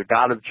Isaac, and the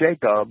God of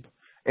Jacob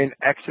in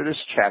Exodus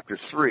chapter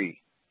 3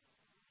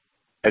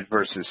 at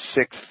verses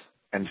 6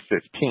 and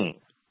 15.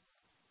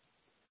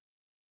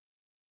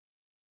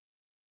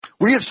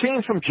 We have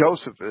seen from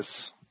Josephus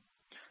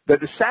that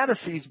the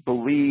Sadducees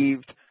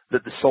believed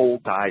that the soul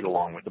died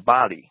along with the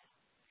body.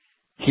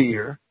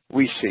 Here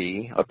we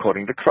see,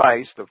 according to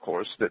Christ, of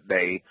course, that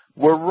they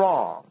were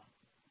wrong.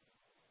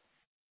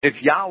 If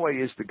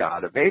Yahweh is the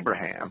God of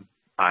Abraham,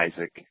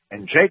 Isaac,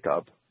 and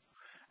Jacob,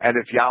 and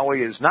if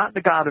Yahweh is not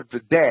the God of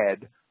the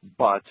dead,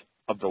 but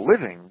of the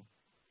living,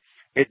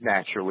 it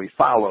naturally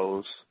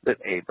follows that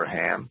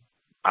Abraham,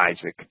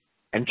 Isaac,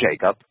 and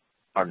Jacob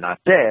are not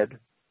dead,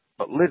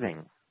 but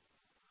living,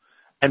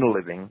 and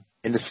living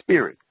in the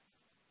Spirit.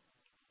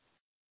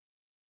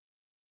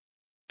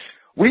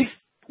 We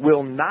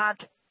will not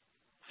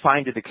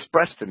find it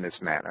expressed in this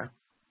manner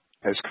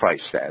as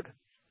Christ said,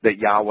 that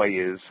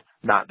Yahweh is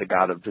not the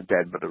God of the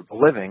dead but of the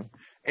living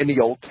in the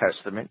Old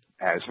Testament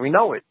as we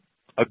know it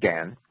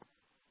again.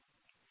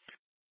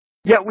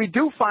 Yet we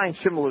do find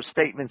similar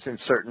statements in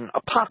certain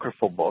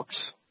apocryphal books,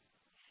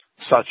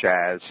 such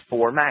as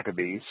 4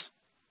 Maccabees,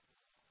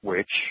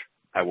 which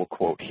I will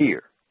quote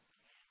here.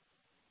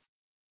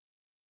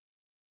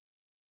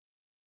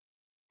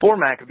 4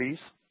 Maccabees,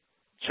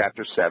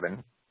 chapter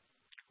 7,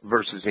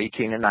 verses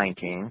 18 and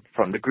 19,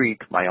 from the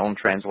Greek, my own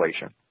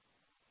translation.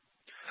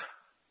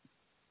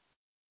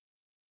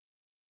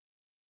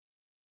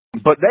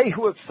 But they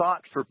who have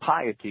sought for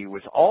piety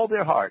with all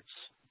their hearts,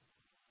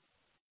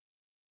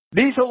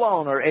 these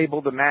alone are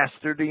able to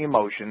master the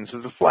emotions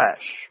of the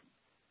flesh.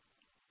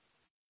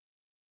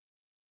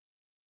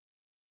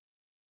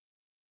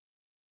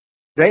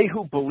 They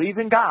who believe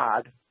in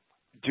God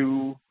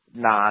do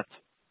not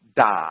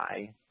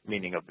die,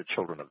 meaning of the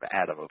children of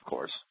Adam, of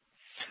course.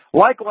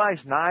 Likewise,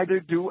 neither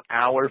do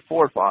our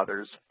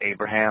forefathers,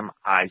 Abraham,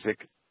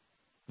 Isaac,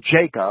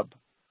 Jacob,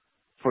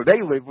 for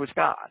they live with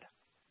God.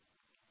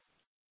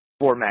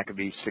 4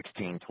 Maccabees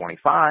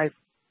 16:25.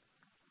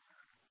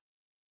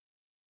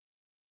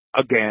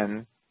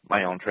 Again,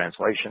 my own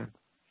translation.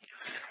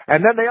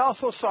 And then they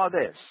also saw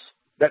this,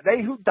 that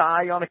they who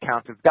die on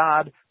account of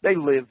God, they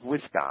live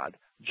with God,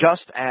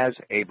 just as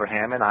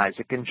Abraham and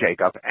Isaac and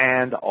Jacob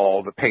and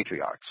all the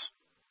patriarchs.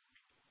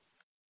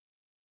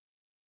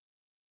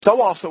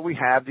 So also we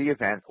have the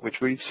event which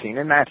we've seen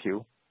in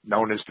Matthew,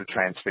 known as the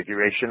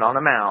Transfiguration on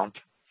the Mount,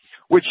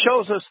 which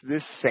shows us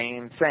this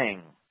same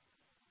thing.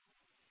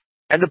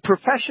 And the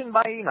profession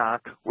by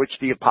Enoch, which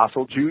the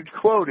Apostle Jude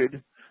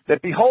quoted,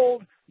 that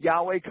behold,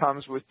 Yahweh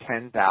comes with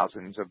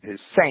 10,000s of his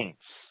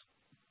saints.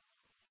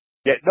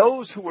 Yet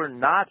those who are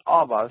not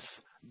of us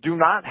do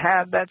not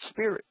have that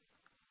spirit.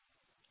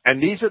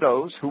 And these are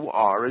those who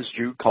are, as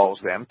Jude calls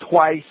them,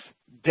 twice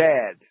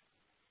dead.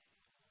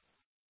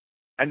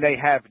 And they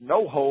have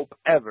no hope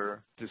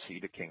ever to see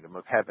the kingdom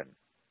of heaven,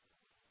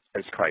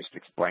 as Christ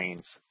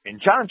explains in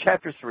John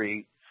chapter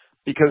 3,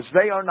 because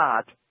they are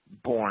not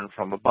born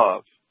from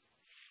above.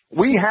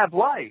 We have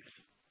life,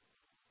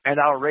 and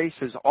our race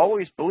has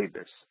always believed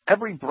this.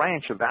 Every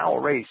branch of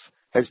our race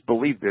has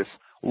believed this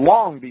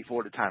long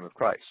before the time of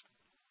Christ,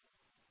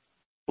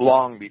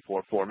 long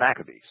before 4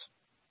 Maccabees.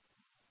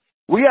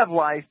 We have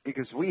life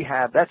because we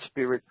have that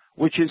spirit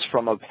which is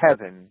from of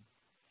heaven,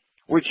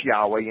 which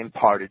Yahweh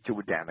imparted to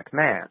Adamic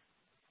man,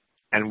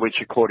 and which,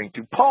 according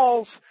to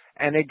Paul's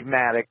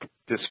enigmatic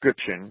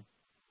description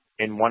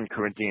in 1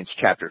 Corinthians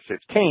chapter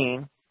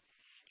 15,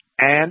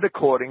 and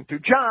according to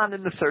John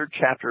in the 3rd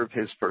chapter of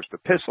his first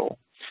epistle,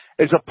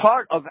 is a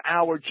part of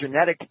our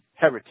genetic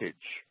heritage,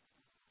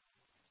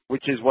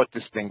 which is what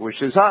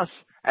distinguishes us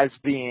as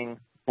being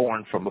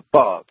born from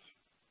above.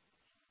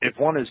 If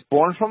one is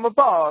born from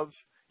above,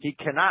 he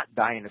cannot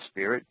die in the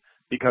spirit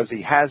because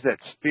he has that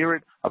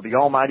spirit of the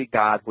Almighty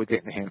God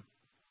within him.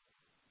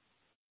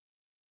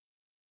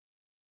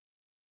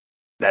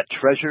 That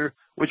treasure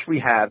which we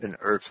have in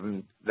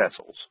earthen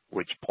vessels,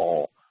 which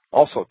Paul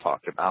also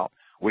talked about,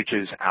 which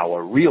is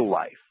our real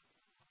life.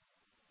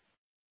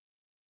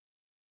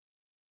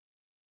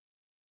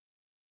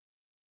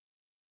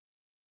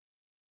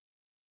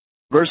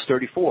 Verse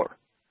 34.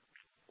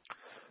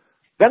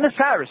 Then the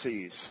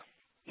Pharisees,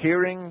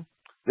 hearing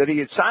that he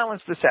had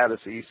silenced the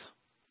Sadducees,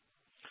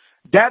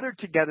 gathered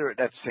together at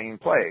that same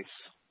place.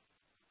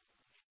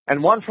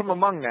 And one from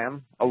among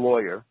them, a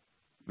lawyer,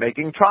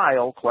 making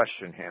trial,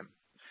 questioned him.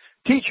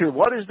 Teacher,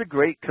 what is the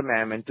great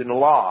commandment in the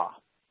law?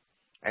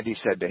 And he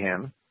said to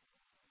him,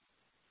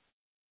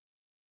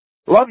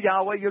 love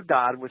Yahweh your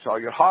God with all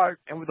your heart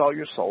and with all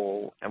your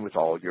soul and with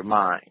all your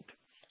mind.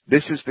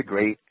 This is the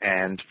great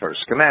and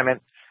first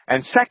commandment.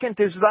 And second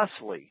is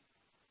thusly,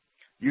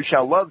 you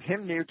shall love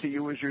him near to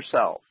you as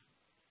yourself.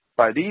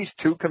 By these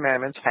 2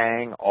 commandments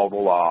hang all the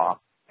law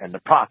and the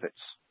prophets.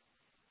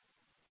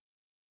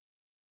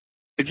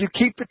 If you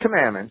keep the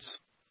commandments,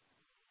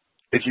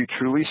 if you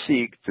truly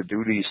seek to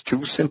do these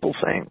 2 simple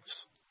things,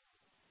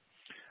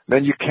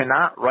 then you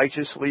cannot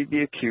righteously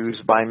be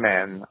accused by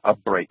men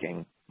of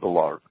breaking the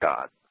law of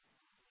God.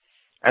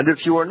 And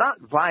if you are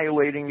not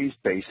violating these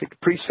basic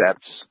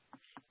precepts,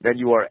 then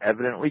you are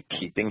evidently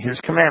keeping his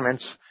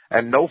commandments,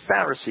 and no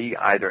Pharisee,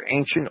 either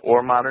ancient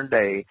or modern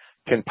day,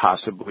 can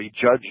possibly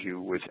judge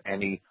you with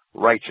any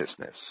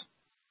righteousness.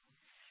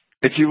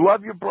 If you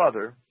love your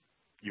brother,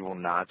 you will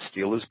not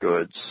steal his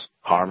goods,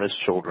 harm his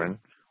children,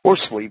 or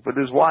sleep with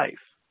his wife.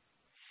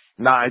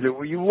 Neither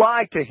will you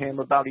lie to him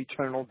about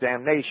eternal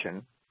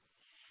damnation.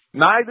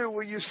 Neither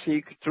will you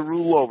seek to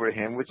rule over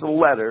him with the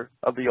letter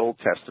of the Old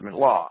Testament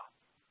law,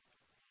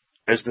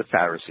 as the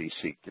Pharisees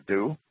seek to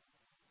do.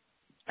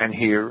 And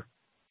here,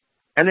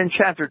 and in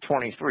chapter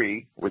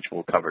 23, which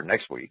we'll cover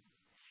next week,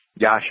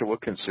 Yahshua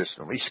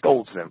consistently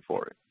scolds them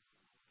for it.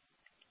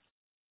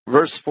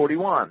 Verse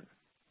 41.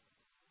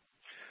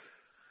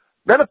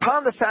 Then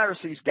upon the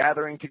Pharisees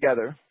gathering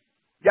together,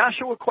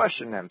 Yahshua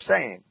questioned them,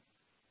 saying,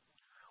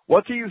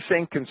 what do you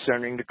think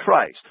concerning the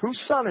Christ? Whose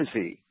son is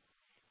he?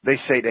 They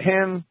say to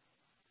him,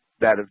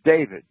 that of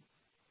David.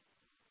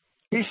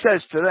 he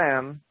says to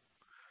them,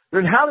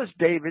 then how does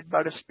David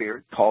by the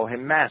Spirit call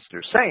him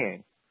master,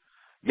 saying,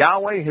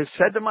 Yahweh has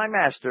said to my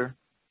master,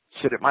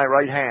 sit at my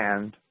right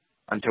hand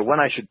until when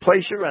I should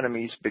place your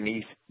enemies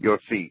beneath your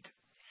feet.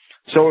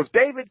 So if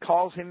David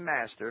calls him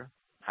master,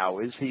 how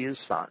is he his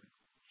son?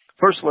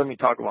 First, let me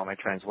talk about my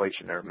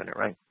translation there a minute,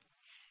 right?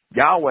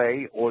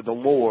 Yahweh, or the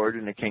Lord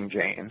in the King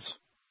James,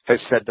 has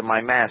said to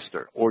my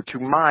master, or to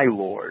my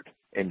Lord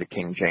in the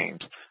King James.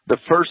 The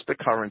first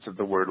occurrence of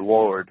the word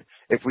Lord,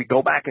 if we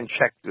go back and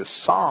check the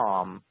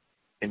Psalm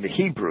in the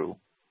Hebrew,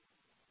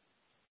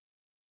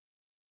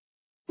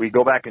 we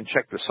go back and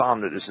check the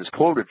Psalm that this is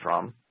quoted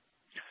from,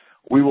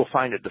 we will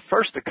find that the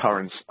first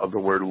occurrence of the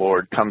word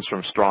Lord comes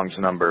from Strong's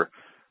number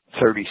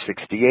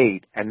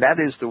 3068, and that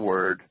is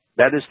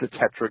the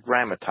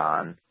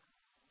tetragrammaton,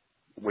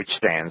 which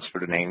stands for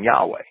the name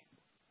Yahweh.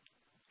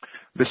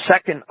 The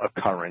second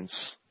occurrence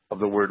of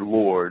the word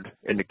Lord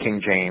in the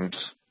King James,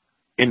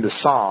 in the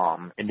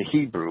Psalm, in the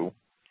Hebrew,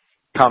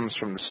 comes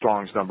from the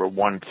Strong's number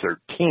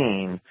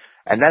 113,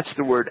 and that's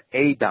the word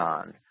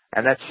Adon,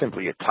 and that's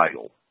simply a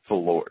title for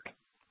Lord.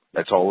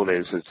 That's all it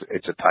is.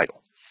 It's a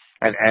title.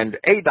 And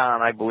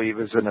Adon, I believe,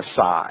 is an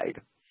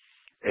aside,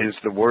 is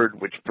the word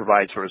which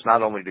provides for us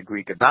not only the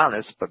Greek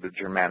Adonis, but the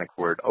Germanic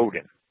word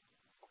Odin.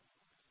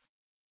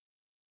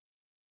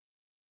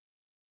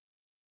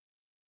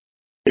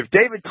 If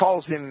David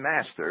calls him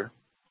master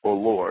or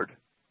Lord,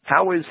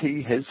 how is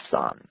he his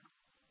son?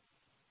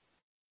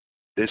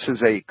 This is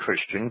a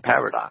Christian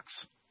paradox.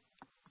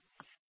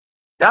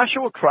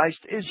 Yahshua Christ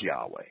is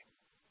Yahweh,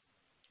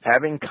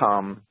 having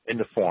come in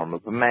the form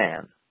of a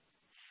man.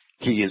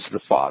 He is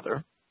the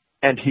Father,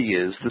 and he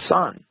is the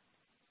Son.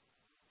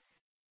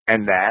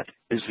 And that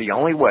is the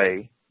only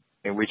way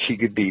in which he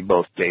could be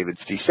both David's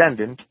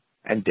descendant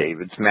and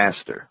David's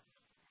master.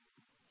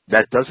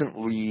 That doesn't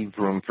leave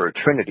room for a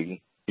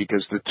trinity,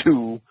 because the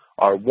two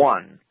are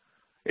one.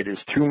 It is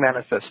two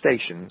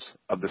manifestations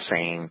of the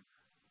same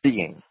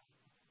being.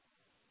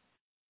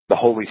 The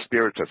Holy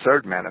Spirit's a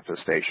third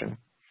manifestation,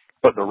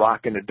 but the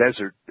rock in the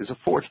desert is a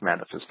fourth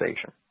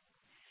manifestation.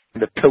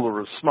 And the pillar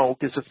of smoke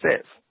is a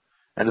fifth,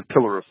 and the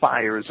pillar of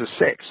fire is a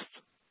sixth,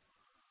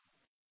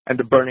 and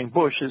the burning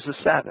bush is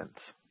a seventh.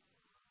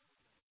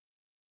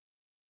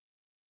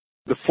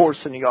 The force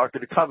in the Ark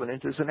of the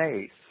Covenant is an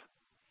eighth.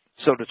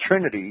 So the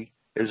Trinity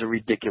is a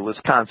ridiculous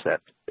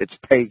concept. It's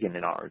pagan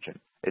in origin.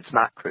 It's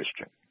not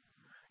Christian.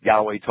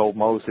 Yahweh told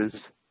Moses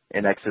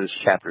in Exodus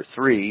chapter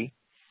 3,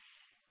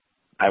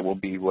 I will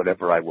be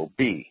whatever I will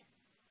be.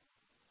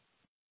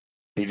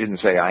 He didn't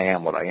say I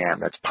am what I am.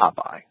 That's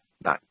Popeye,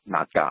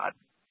 not God.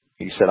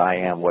 He said I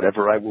am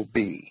whatever I will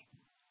be.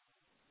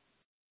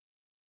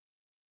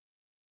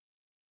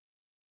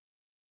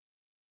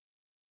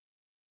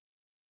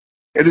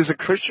 It is a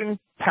Christian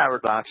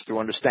paradox to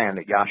understand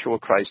that Yahshua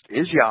Christ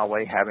is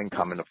Yahweh, having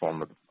come in the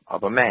form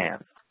of a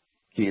man.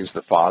 He is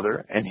the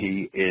Father, and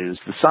he is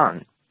the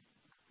Son.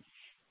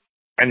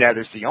 And that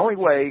is the only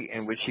way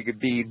in which he could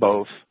be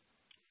both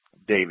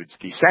David's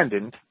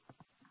descendant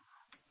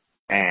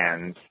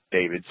and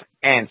David's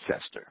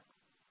ancestor,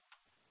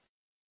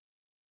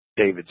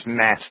 David's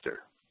master.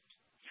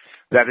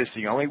 That is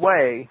the only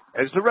way,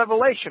 as the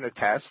Revelation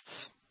attests,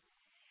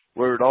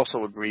 where it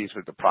also agrees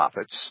with the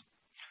prophets,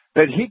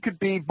 that he could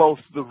be both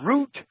the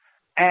root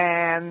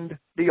and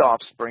the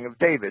offspring of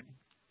David,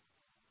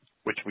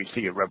 which we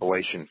see at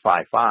Revelation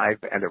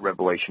 5:5 and at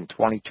Revelation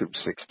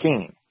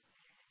 22:16.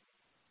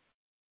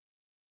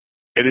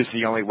 It is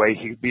the only way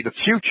he could be the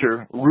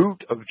future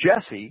root of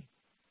Jesse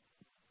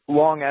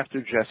long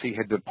after Jesse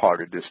had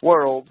departed this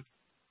world,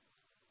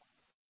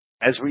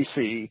 as we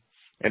see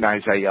in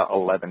Isaiah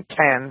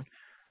 11:10,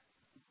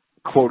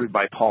 quoted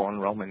by Paul in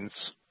Romans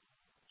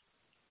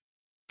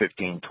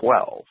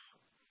 15:12.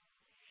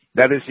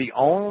 That is the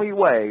only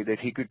way that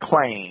he could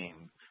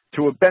claim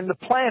to have been the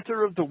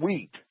planter of the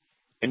wheat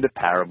in the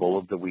parable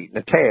of the wheat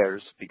and the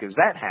tares, because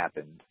that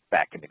happened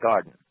back in the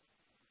garden.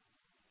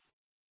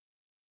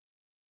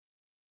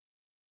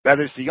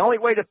 That is the only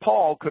way that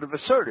Paul could have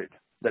asserted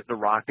that the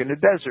rock in the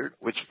desert,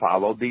 which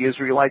followed the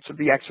Israelites of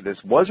the Exodus,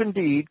 was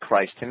indeed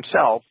Christ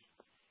himself,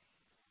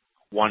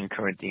 1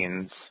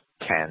 Corinthians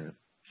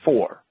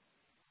 10:4.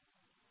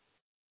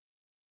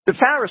 The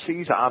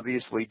Pharisees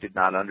obviously did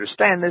not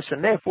understand this,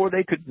 and therefore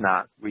they could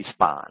not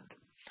respond.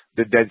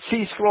 The Dead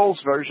Sea Scrolls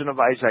version of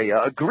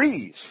Isaiah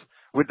agrees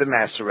with the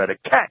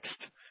Masoretic text,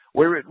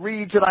 where it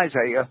reads in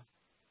Isaiah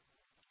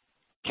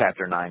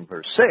chapter 9,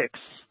 verse 6,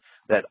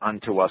 that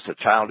unto us a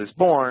child is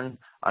born,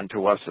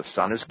 unto us a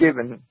son is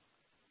given,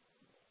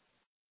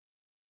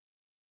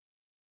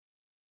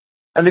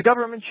 and the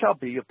government shall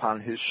be upon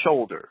his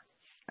shoulder,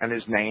 and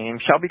his name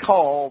shall be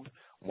called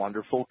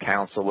Wonderful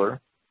Counselor,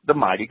 the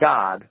Mighty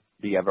God,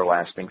 the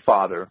Everlasting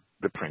Father,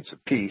 the Prince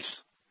of Peace.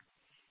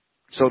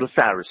 So the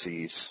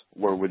Pharisees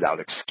were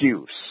without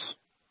excuse.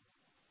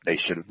 They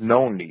should have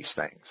known these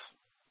things.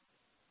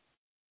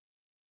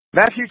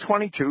 Matthew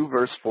 22,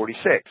 verse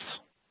 46.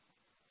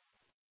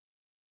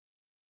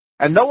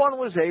 And no one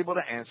was able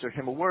to answer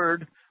him a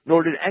word,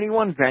 nor did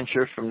anyone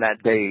venture from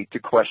that day to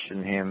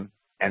question him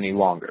any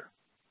longer.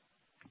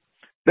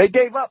 They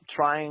gave up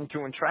trying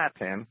to entrap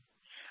him.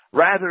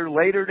 Rather,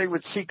 later they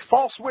would seek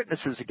false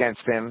witnesses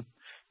against him,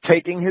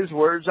 taking his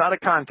words out of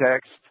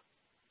context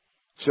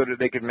so that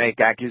they could make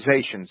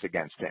accusations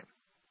against him,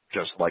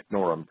 just like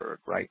Nuremberg,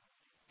 right?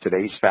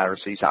 Today's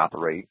Pharisees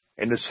operate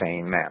in the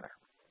same manner.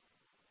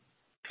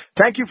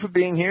 Thank you for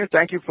being here.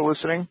 Thank you for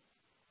listening.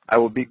 I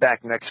will be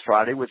back next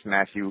Friday with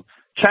Matthew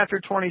chapter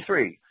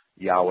 23,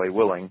 Yahweh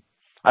willing.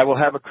 I will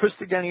have a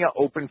Christogenea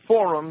open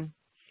forum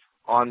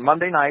on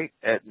Monday night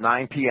at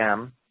 9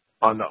 p.m.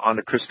 on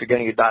the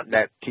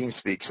Christogenea.net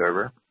TeamSpeak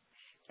server.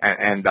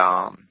 And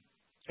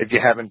if you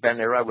haven't been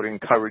there, I would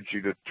encourage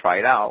you to try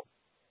it out.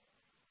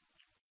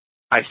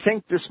 I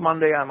think this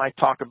Monday I might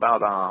talk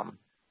about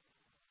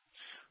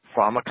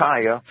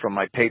pharmakia from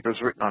my papers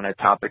written on that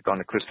topic on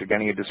the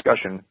Christogenea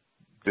discussion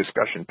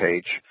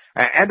page,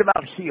 and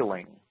about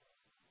healing.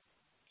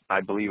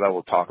 I believe I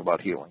will talk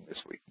about healing this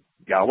week.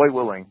 Yahweh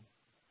willing.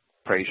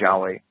 Praise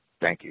Yahweh.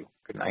 Thank you.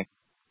 Good night.